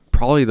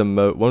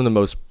the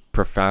most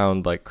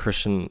profound like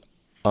Christian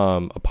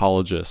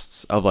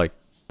apologists of like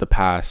the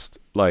past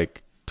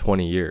like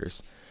 20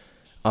 years.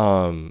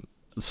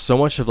 So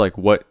much of like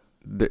what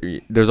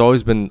there's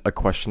always been a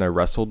question I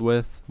wrestled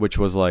with, which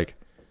was like,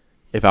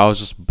 if I was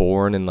just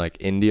born in like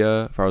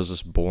India, if I was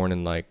just born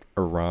in like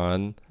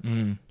Iran,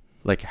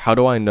 like how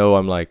do I know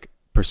I'm like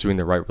pursuing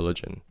the right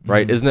religion,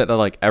 right? Isn't it that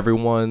like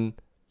everyone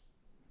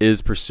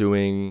is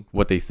pursuing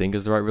what they think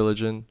is the right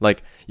religion?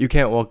 Like you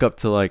can't walk up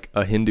to like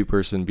a Hindu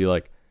person and be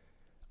like,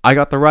 I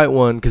got the right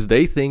one, because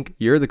they think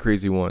you're the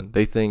crazy one.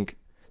 They think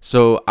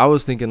so. I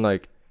was thinking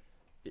like,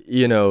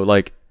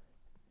 like,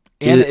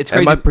 and it's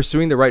crazy. Am I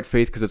pursuing the right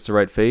faith because it's the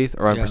right faith,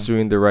 or am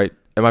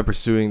I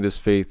pursuing this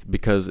faith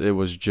because it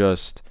was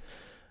just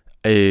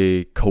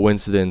a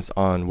coincidence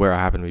on where I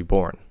happen to be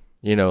born?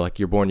 Like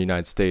you're born in the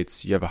United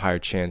States, you have a higher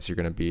chance you're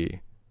going to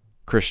be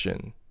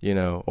Christian,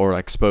 or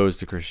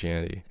exposed to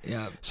Christianity.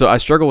 Yeah. So I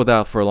struggled with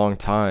that for a long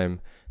time,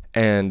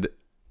 and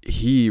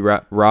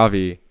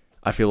Ravi,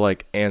 I feel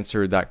like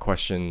answered that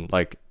question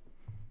like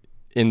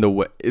in the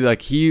way,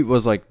 like he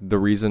was like the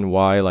reason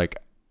why like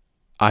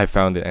I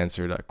found the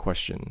answer to that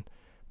question,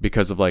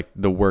 because of like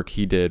the work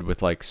he did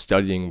with like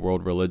studying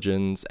world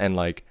religions and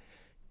like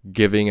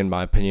giving, in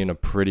my opinion, a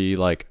pretty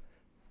like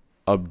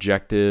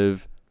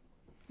objective,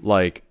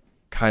 like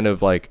kind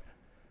of like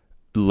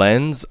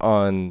lens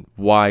on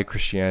why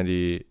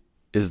Christianity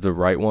is the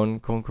right one,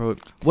 quote unquote.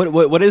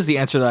 What is the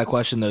answer to that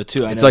question though?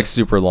 Too, it's like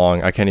super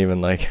long. I can't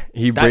even like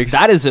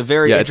that is a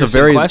very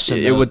interesting question.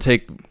 It would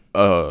take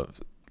a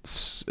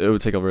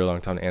very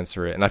long time to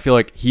answer it, and I feel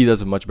like he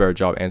does a much better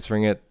job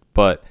answering it.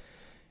 But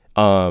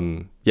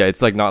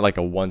it's like not like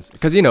a once,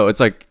 because it's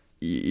like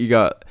you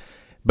got.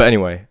 But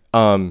anyway,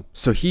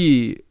 so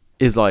he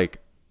is like,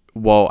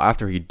 well,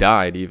 after he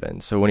died, even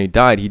so, when he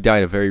died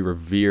a very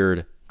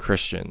revered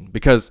Christian,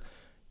 because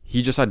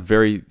he just had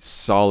very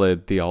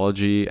solid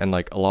theology, and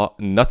like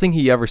nothing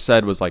he ever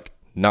said was like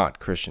not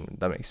Christian, if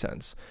that makes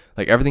sense.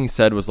 Like everything he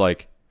said was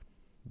like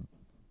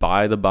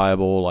by the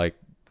Bible, like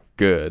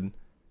good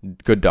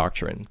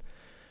doctrine.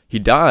 He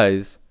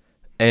dies,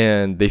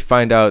 and they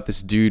find out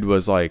this dude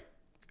was like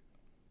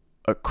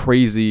a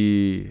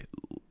crazy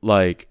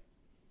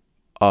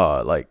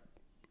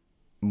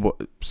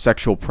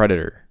sexual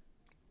predator.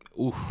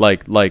 Oof.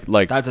 Like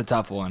that's a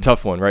tough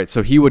one, right?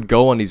 So he would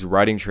go on these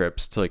writing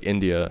trips to like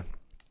India,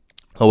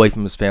 away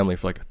from his family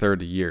for like a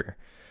third of the year,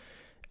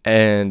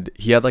 and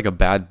he had like a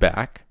bad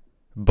back.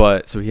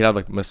 But so he'd have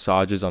like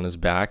massages on his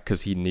back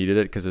because he needed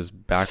it because his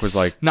back was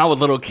like not with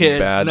little kids.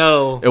 Bad.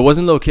 No, it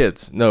wasn't little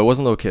kids. No, it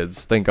wasn't little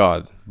kids. Thank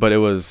God. But it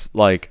was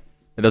like,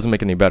 it doesn't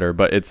make it any better.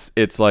 But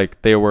it's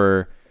like they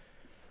were,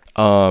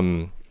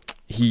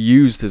 he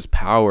used his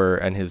power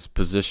and his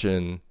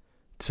position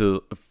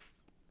to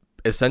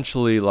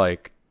essentially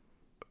like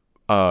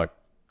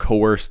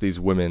coerce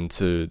these women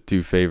to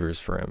do favors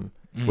for him,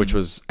 which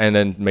was, and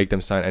then make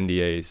them sign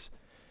NDAs,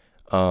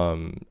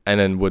 and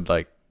then would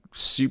like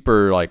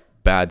super like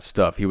bad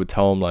stuff. He would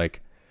tell them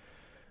like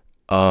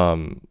I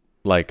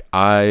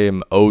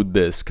am owed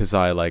this because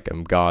I like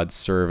am God's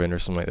servant or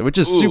something like that, which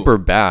is super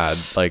bad.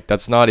 Like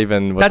that's not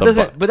even what that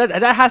doesn't. But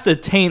that has to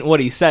taint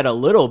what he said a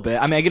little bit.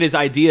 I mean, I get his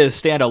ideas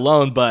stand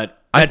alone,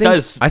 but I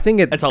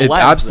think it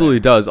absolutely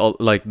does.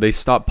 Like they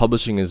stopped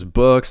publishing his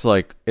books.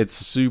 Like it's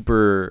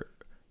super,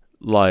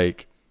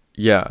 like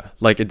yeah,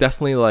 like it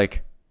definitely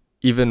like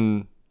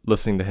even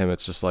listening to him,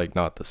 it's just like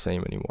not the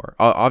same anymore.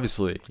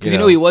 Obviously, because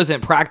he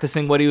wasn't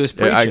practicing what he was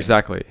preaching. Yeah,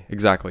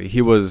 exactly.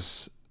 He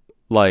was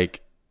like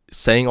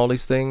saying all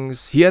these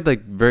things. He had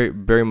like very,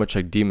 very much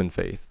like demon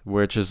faith,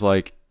 which is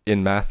like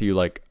in Matthew,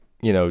 like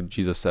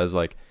Jesus says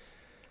like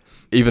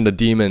even the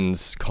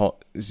demons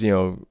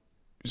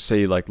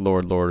say like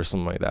Lord, Lord or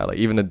something like that. Like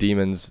even the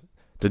demons.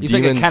 He's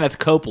like a Kenneth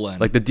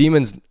Copeland. Like the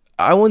demons.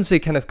 I wouldn't say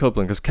Kenneth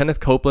Copeland because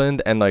Kenneth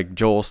Copeland and like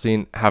Joel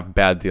Osteen have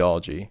bad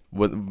theology.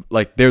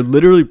 Like they're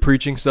literally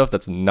preaching stuff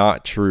that's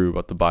not true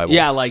about the Bible.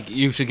 Yeah, like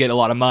you should get a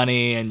lot of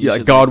money and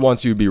God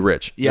wants you to be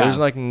rich. Yeah, there's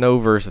like no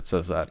verse that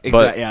says that.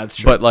 Exactly. Yeah, that's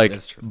true. But like,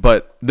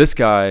 but this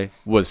guy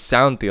was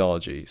sound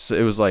theology. So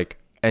it was like,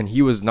 and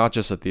he was not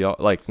just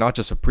not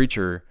just a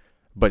preacher,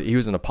 but he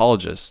was an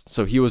apologist.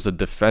 So he was a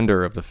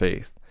defender of the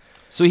faith.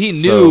 So he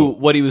knew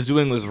what he was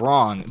doing was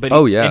wrong. But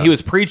and he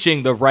was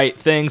preaching the right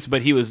things,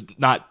 but he was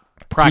not.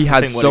 He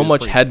had so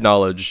much head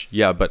knowledge,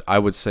 but I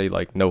would say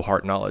like no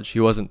heart knowledge.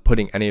 He wasn't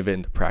putting any of it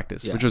into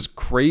practice, which was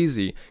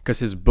crazy because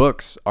his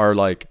books are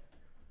like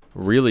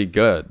really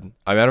good.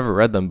 I mean, I never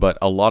read them, but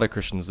a lot of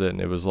Christians did,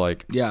 and it was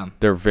like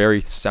they're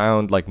very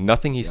sound. Like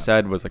nothing he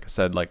said was like I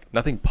said, like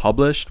nothing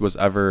published was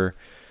ever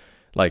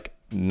like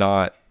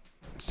not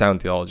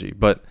sound theology.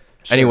 But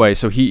anyway,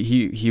 so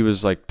he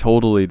was like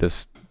totally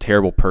this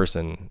terrible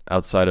person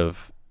outside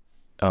of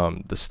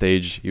the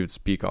stage he would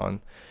speak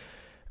on,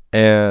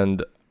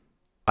 and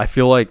I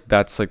feel like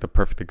that's like the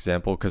perfect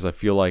example because I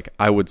feel like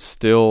I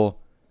still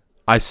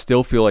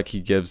feel like he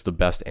gives the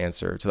best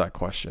answer to that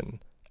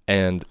question.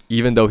 And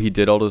even though he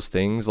did all those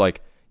things,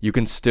 like you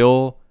can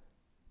still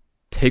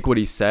take what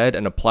he said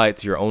and apply it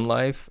to your own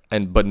life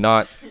but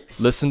not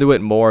listen to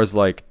it more as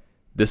like,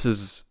 this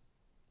is,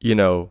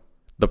 the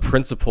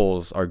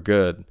principles are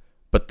good,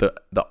 but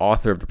the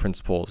author of the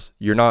principles,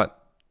 you're not,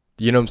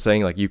 what I'm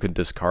saying? Like you could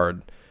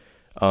discard.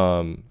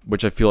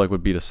 Which I feel like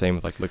would be the same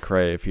with like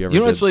Lecrae if you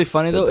ever. What's really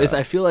funny though is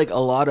I feel like a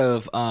lot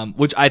of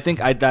which I think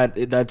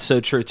that's so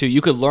true too. You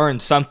could learn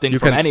something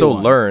from anyone. You can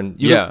still learn.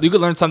 You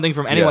could learn something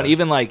from anyone.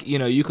 Even like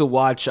you could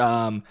watch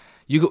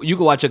you could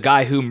watch a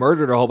guy who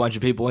murdered a whole bunch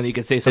of people and he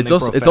could say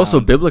something. It's also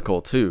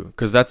biblical too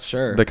because that's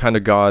the kind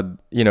of God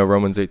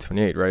Romans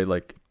 8:28, right?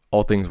 Like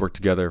all things work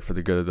together for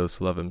the good of those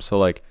who love Him. So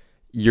like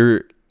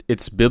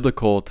it's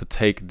biblical to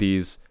take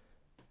these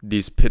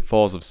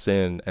pitfalls of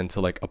sin and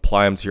to like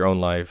apply them to your own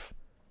life.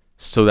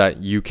 So that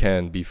you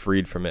can be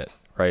freed from it,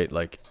 right?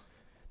 Like,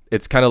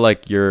 it's kind of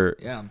like your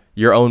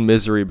own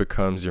misery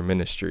becomes your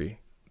ministry.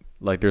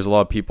 Like, there's a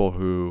lot of people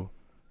who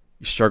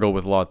struggle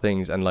with a lot of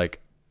things, and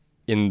like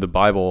in the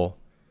Bible,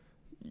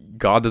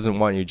 God doesn't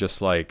want you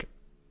just like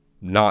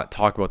not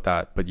talk about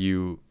that, but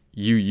you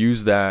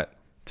use that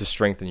to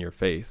strengthen your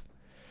faith.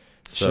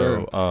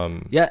 So,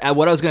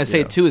 what I was going to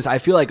say too is I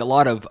feel like a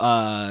lot of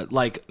I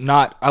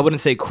wouldn't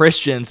say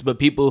Christians, but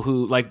people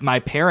who like my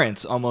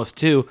parents almost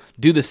too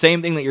do the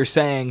same thing that you're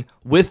saying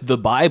with the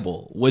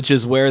Bible, which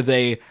is where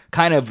they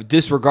kind of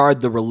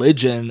disregard the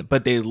religion,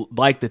 but they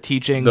like the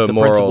teachings, the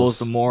principles,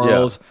 the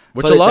morals. Yeah.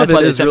 Which a lot of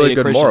it is really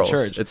good morals.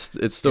 Church.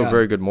 It's still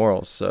very good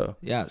morals. So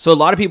so a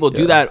lot of people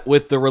do that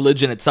with the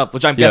religion itself,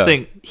 which I'm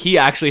guessing he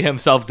actually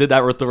himself did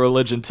that with the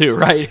religion too,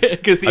 right?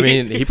 Because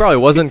he probably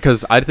wasn't,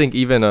 because I think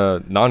even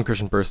a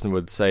non-Christian person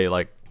would say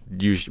like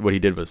what he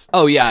did was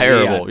terrible. Yeah.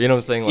 You know what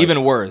I'm saying? Like,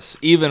 even worse.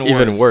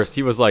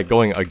 He was like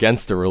going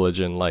against the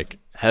religion, like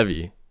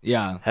heavy.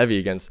 Yeah, heavy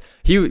against.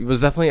 He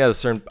was definitely at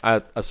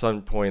a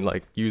certain point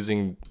like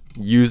using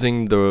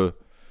the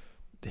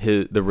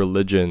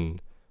religion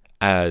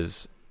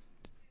as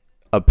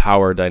a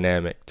power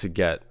dynamic to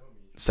get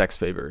sex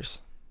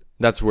favors.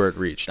 That's where it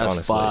reached. That's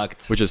honestly,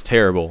 fucked. Which is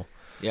terrible.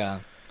 Yeah.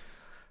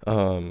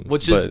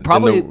 Which is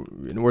probably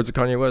in the words of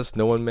Kanye West,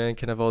 no one man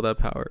can have all that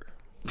power.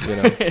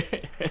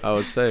 I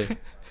would say.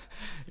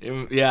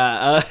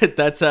 Yeah,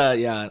 that's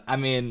I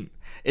mean,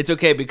 it's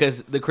okay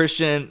because the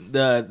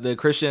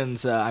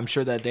Christians, I'm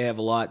sure that they have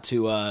a lot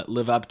to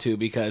live up to,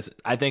 because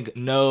I think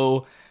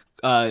no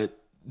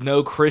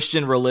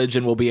Christian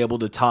religion will be able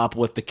to top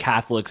what the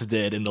Catholics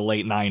did in the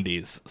late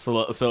 90s.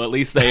 So at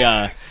least they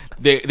have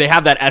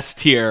that S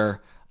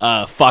tier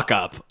fuck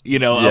up, of the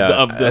and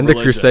religion. The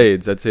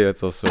Crusades. I'd say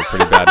that's also a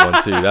pretty bad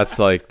one too. That's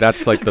like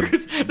the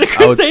Crusades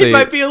I would say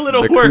might be a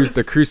little worse.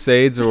 The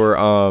Crusades or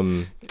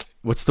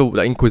what's the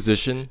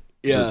Inquisition?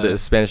 Yeah, the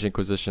Spanish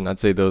Inquisition. I'd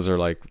say those are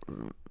like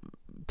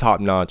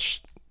top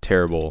notch,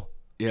 terrible.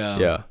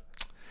 Yeah.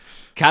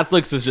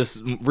 Catholics is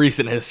just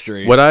recent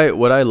history. What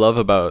I love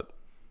about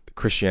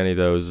Christianity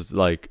though is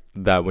like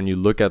that when you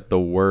look at the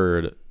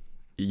word,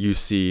 you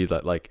see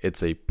that like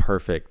it's a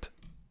perfect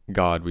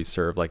God we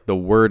serve. Like the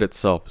word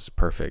itself is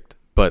perfect,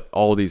 but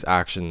all these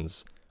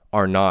actions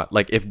are not.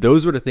 Like if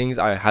those were the things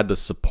I had to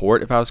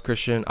support if I was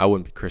Christian, I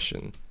wouldn't be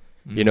Christian.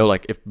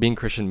 Like if being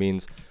Christian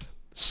means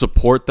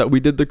support that we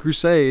did the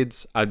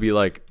Crusades, I'd be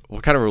like,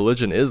 what kind of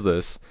religion is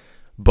this?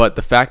 But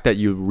the fact that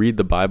you read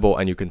the Bible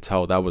and you can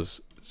tell that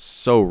was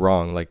so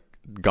wrong, like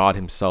God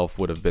himself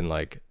would have been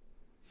like,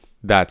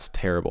 that's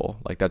terrible,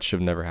 like that should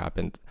have never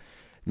happened,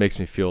 makes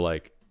me feel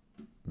like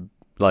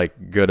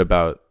good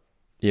about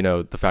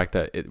the fact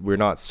that we're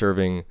not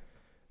serving,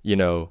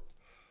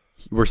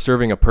 we're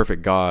serving a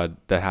perfect God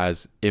that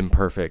has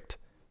imperfect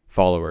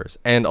followers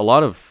and a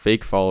lot of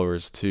fake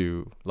followers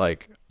too.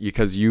 Like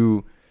because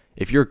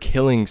if you're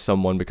killing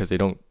someone because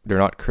they're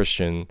not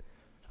Christian,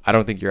 I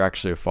don't think you're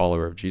actually a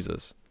follower of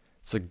Jesus.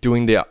 It's like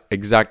doing the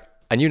exact,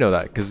 and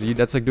that because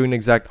that's like doing the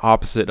exact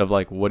opposite of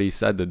like what he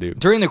said to do.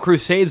 During the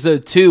Crusades, though,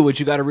 too, what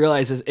you got to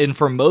realize is,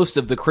 for most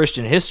of the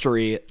Christian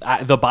history,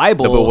 the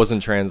Bible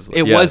wasn't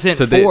translated. It wasn't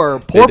for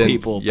poor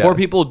people. Yeah. Poor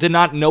people did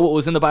not know what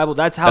was in the Bible.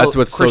 That's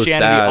what's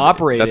Christianity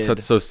operated. That's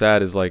what's so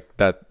sad is like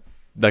that.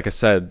 Like I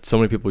said, so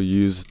many people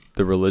use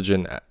the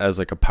religion as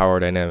like a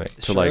power dynamic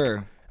to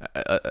like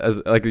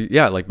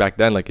back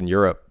then, like in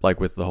Europe,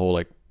 like with the whole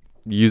like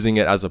using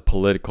it as a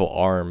political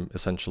arm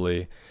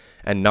essentially,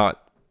 and not.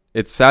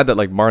 It's sad that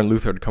like Martin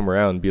Luther would come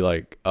around and be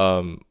like,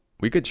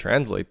 we could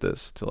translate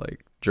this to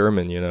like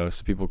German,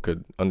 so people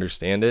could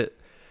understand it.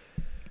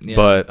 Yeah.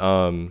 But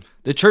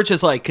the church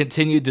has like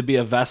continued to be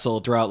a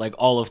vessel throughout like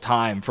all of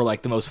time for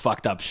like the most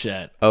fucked up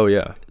shit. Oh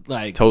yeah,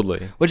 like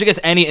totally. Which I guess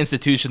any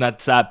institution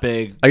that's that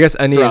big, I guess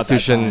any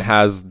institution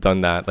has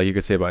done that. Like you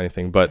could say about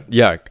anything, but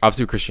yeah,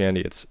 obviously with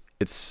Christianity,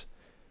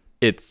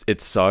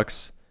 it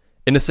sucks.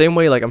 In the same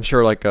way, like I'm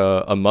sure like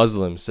a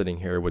Muslim sitting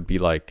here would be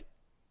like,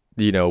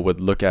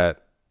 would look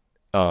at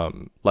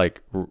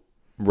like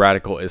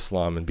radical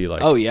Islam and be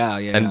like, oh yeah,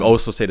 and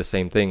also say the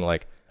same thing.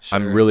 Like, sure.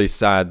 I'm really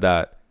sad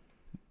that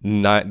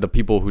the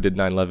people who did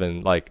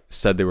 9/11 like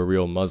said they were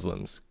real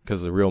Muslims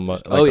because the real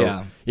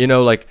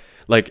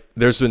like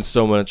there's been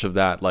so much of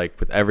that like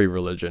with every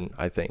religion,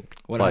 I think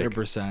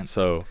 100%.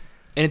 So,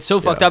 and it's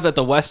so fucked up that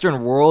the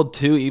Western world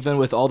too, even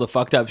with all the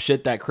fucked up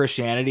shit that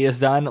Christianity has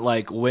done,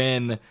 like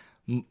when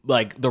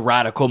like the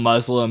radical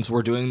Muslims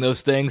were doing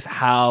those things,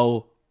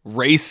 how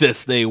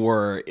racist they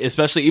were,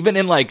 especially even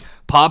in like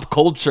pop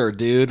culture,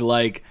 dude.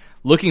 Like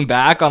looking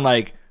back on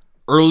like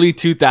early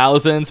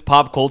 2000s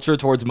pop culture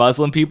towards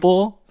Muslim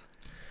people,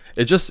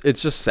 it's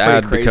just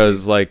sad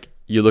because like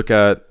you look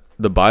at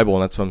the Bible,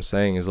 and that's what I'm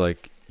saying is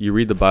like you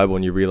read the Bible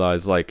and you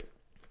realize like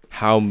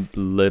how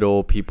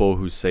little people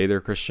who say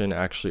they're Christian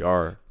actually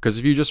are. Because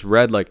if you just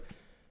read like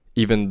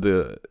even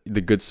the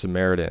Good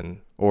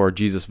Samaritan or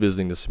Jesus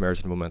visiting the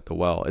Samaritan woman at the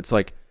well, it's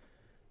like,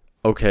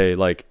 okay,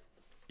 like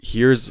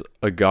here's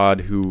a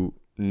God who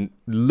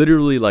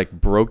literally like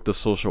broke the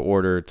social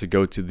order to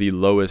go to the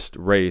lowest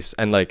race.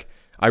 And like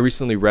I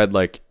recently read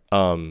like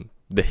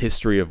the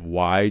history of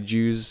why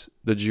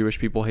the Jewish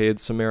people hated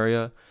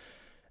Samaria,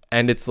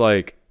 and it's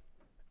like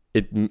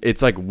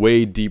it's like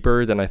way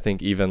deeper than I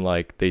think even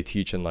like they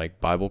teach in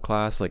like Bible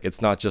class. Like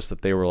it's not just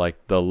that they were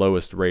like the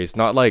lowest race,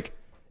 not like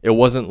it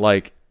wasn't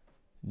like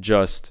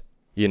just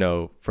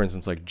for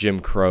instance like Jim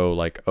Crow,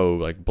 like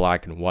like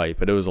black and white,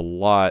 but it was a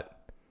lot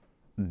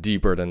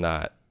deeper than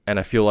that. And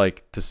I feel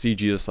like to see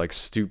Jesus like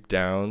stoop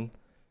down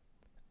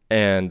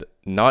and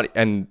not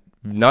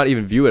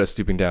even view it as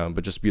stooping down,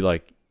 but just be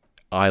like,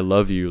 I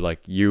love you,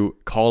 like you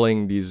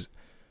calling these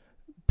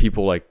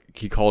people, like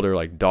he called her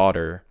like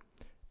daughter.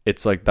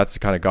 It's like that's the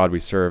kind of God we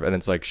serve. And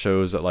it's like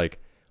shows that like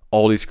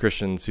all these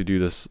Christians who do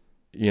this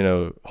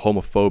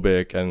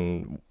homophobic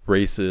and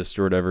racist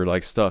or whatever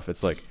like stuff,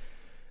 it's like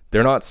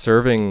they're not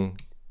serving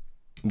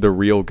the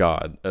real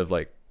God of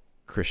like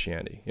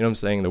Christianity, you know what I'm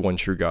saying, the one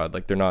true God.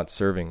 Like they're not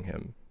serving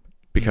him,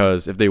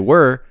 because if they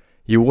were,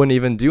 you wouldn't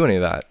even do any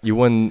of that. You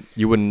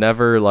would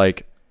never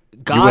like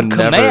God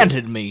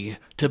commanded me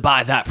to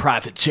buy that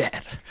private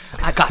jet.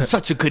 I got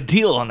such a good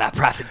deal on that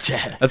private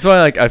jet. That's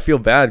why like I feel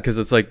bad, because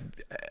it's like,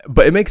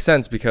 but it makes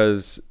sense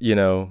because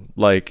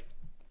like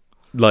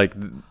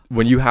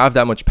when you have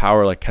that much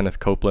power, like Kenneth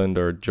Copeland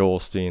or Joel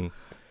Osteen,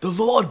 the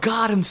Lord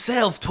God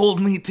himself told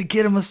me to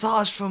get a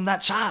massage from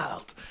that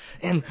child.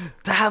 And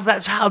to have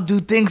that child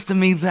do things to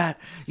me that,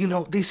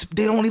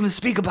 they don't even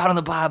speak about in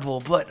the Bible.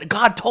 But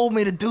God told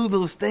me to do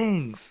those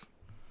things.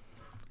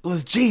 It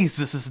was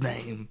Jesus'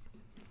 name.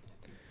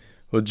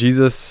 Well,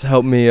 Jesus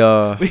helped me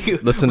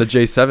listen to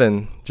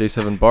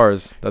J7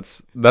 bars.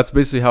 That's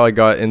basically how I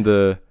got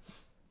into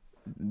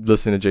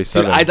listening to J7.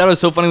 Dude, I thought it was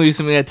so funny when you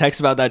sent me a text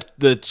about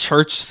the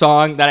church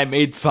song that I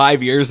made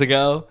 5 years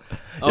ago.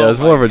 Yeah, it's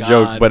more of a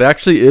joke, but it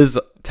actually is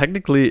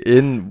technically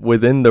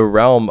within the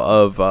realm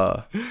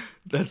of.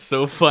 That's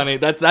so funny.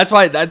 That's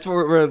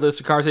where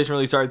this conversation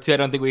really started too. I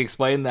don't think we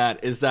explained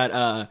that. Is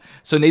that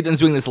so Nathan's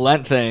doing this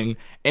Lent thing,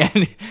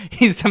 and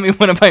he sent me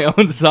one of my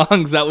own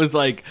songs that was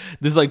like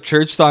this like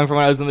church song from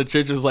when I was in the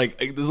church. It was like,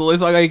 this is the only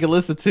song I can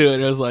listen to,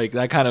 and it was like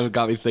that kind of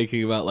got me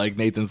thinking about like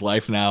Nathan's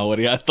life now, what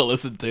he has to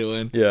listen to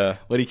and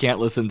what he can't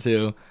listen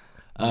to.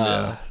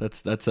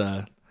 That's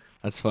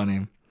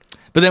funny.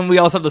 But then we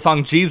also have the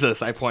song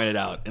Jesus. I pointed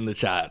out in the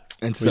chat,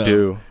 and so we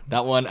do.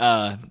 That one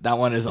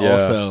is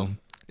also.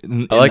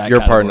 I like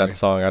your part in that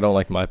song. I don't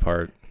like my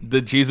part.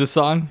 The Jesus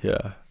song?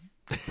 Yeah.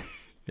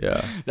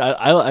 Yeah.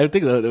 I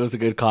think that was a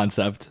good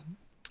concept.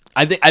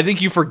 I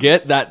think you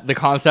forget that the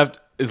concept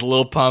is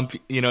Lil Pump,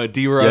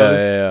 D-Rose.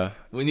 Yeah.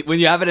 When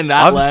you have it in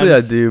that obviously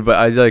lens. I do, but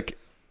I like,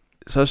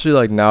 especially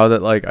like now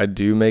that like I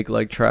do make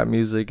like trap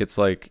music, it's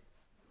like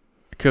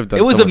I could have done.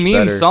 It was a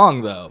meme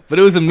song though, but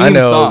it was a meme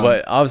song.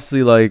 But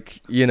obviously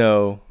like you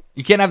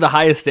can't have the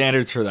highest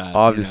standards for that.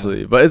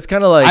 Obviously, but it's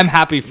kind of like I'm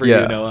happy for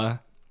you,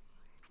 Noah.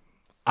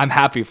 I'm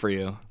happy for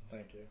you.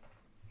 Thank you.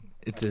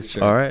 It's his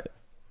shirt. All right.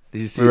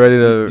 Did you see? We're ready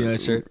to. Do you know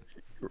that shirt?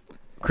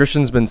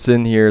 Christian's been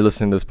sitting here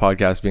listening to this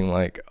podcast, being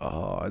like,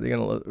 "Oh, are they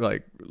gonna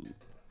like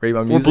rate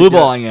my music?" We're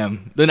blue-balling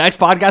him. The next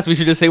podcast, we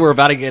should just say we're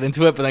about to get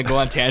into it, but then go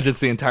on tangents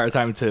the entire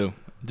time too.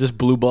 Just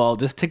blue ball.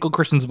 Just tickle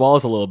Christian's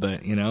balls a little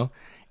bit.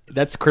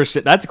 That's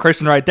Christian. That's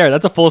Christian right there.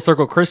 That's a full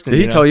circle Christian. Did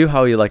he tell you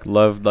how he like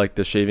loved like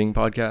the shaving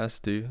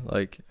podcast, dude?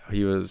 Like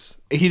he was.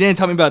 He didn't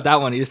tell me about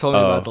that one. He just told me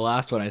about the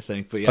last one, I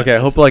think. But yeah. Okay, I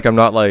hope like I'm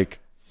not like.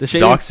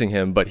 Doxing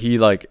him, but he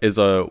like he's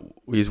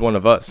one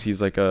of us.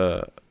 He's like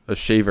a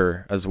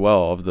shaver as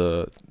well of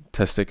the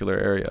testicular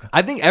area.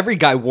 I think every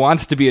guy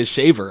wants to be a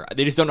shaver.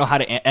 They just don't know how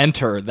to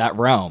enter that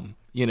realm.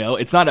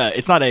 It's not a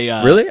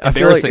really. I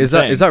feel like is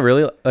thing. that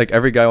really like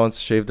every guy wants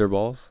to shave their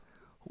balls?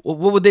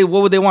 What would they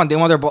want?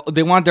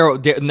 They want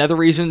their nether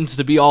regions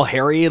to be all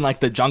hairy and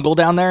like the jungle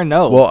down there.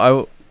 No.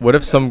 Well, what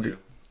if some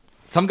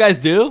guys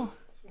do?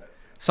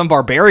 Some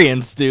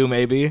barbarians do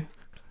maybe.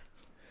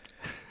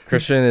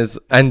 Christian it's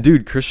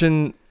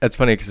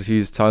funny because he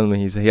was telling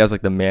me he has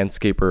like the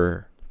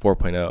Manscaper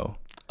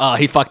 4.0.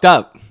 He fucked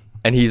up.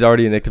 And he's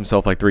already nicked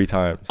himself like 3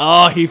 times.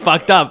 Oh, he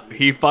fucked up,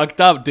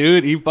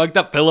 dude. He fucked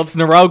up. Philips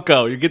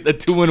Norelco. You get the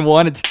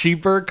 2-in-1. It's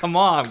cheaper. Come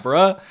on,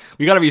 bruh.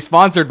 We got to be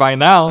sponsored by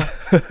now.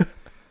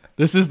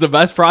 This is the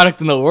best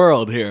product in the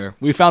world here.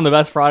 We found the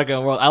best product in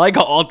the world. I like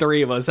how all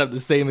 3 of us have the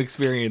same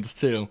experience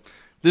too.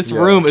 This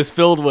room is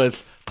filled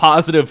with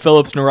positive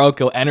Philips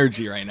Norelco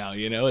energy right now.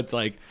 It's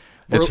like...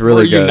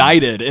 We're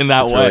united in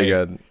that way. Really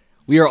good.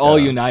 We are all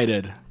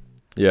united.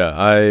 Yeah,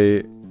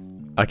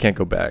 I can't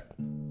go back.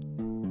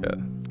 Yeah.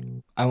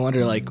 I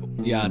wonder, like,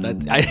 you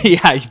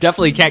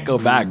definitely can't go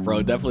back,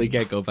 bro. Definitely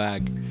can't go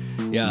back.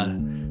 Yeah.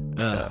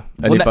 I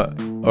was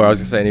gonna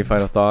say, any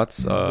final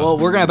thoughts? Well,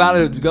 we're about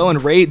to go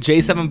and rate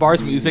J7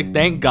 Bar's music.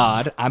 Thank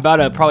God. I'm about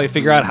to probably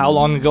figure out how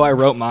long ago I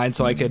wrote mine,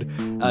 so I could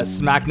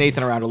smack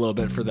Nathan around a little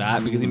bit for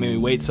that because he made me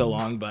wait so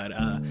long. But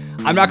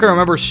I'm not gonna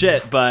remember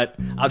shit. But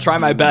I'll try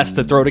my best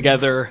to throw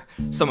together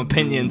some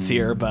opinions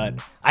here. But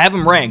I have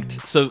them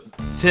ranked. So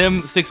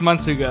Tim 6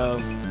 months ago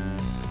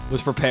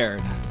was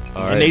prepared.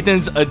 All right. And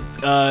Nathan's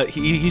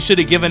he should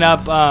have given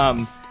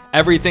up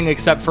everything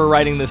except for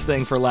writing this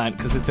thing for Lent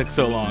because it took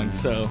so long.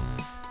 So.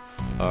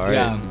 All right.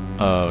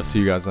 Yeah. See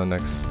you guys on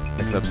next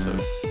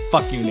episode.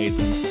 Fuck you,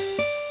 Nathan.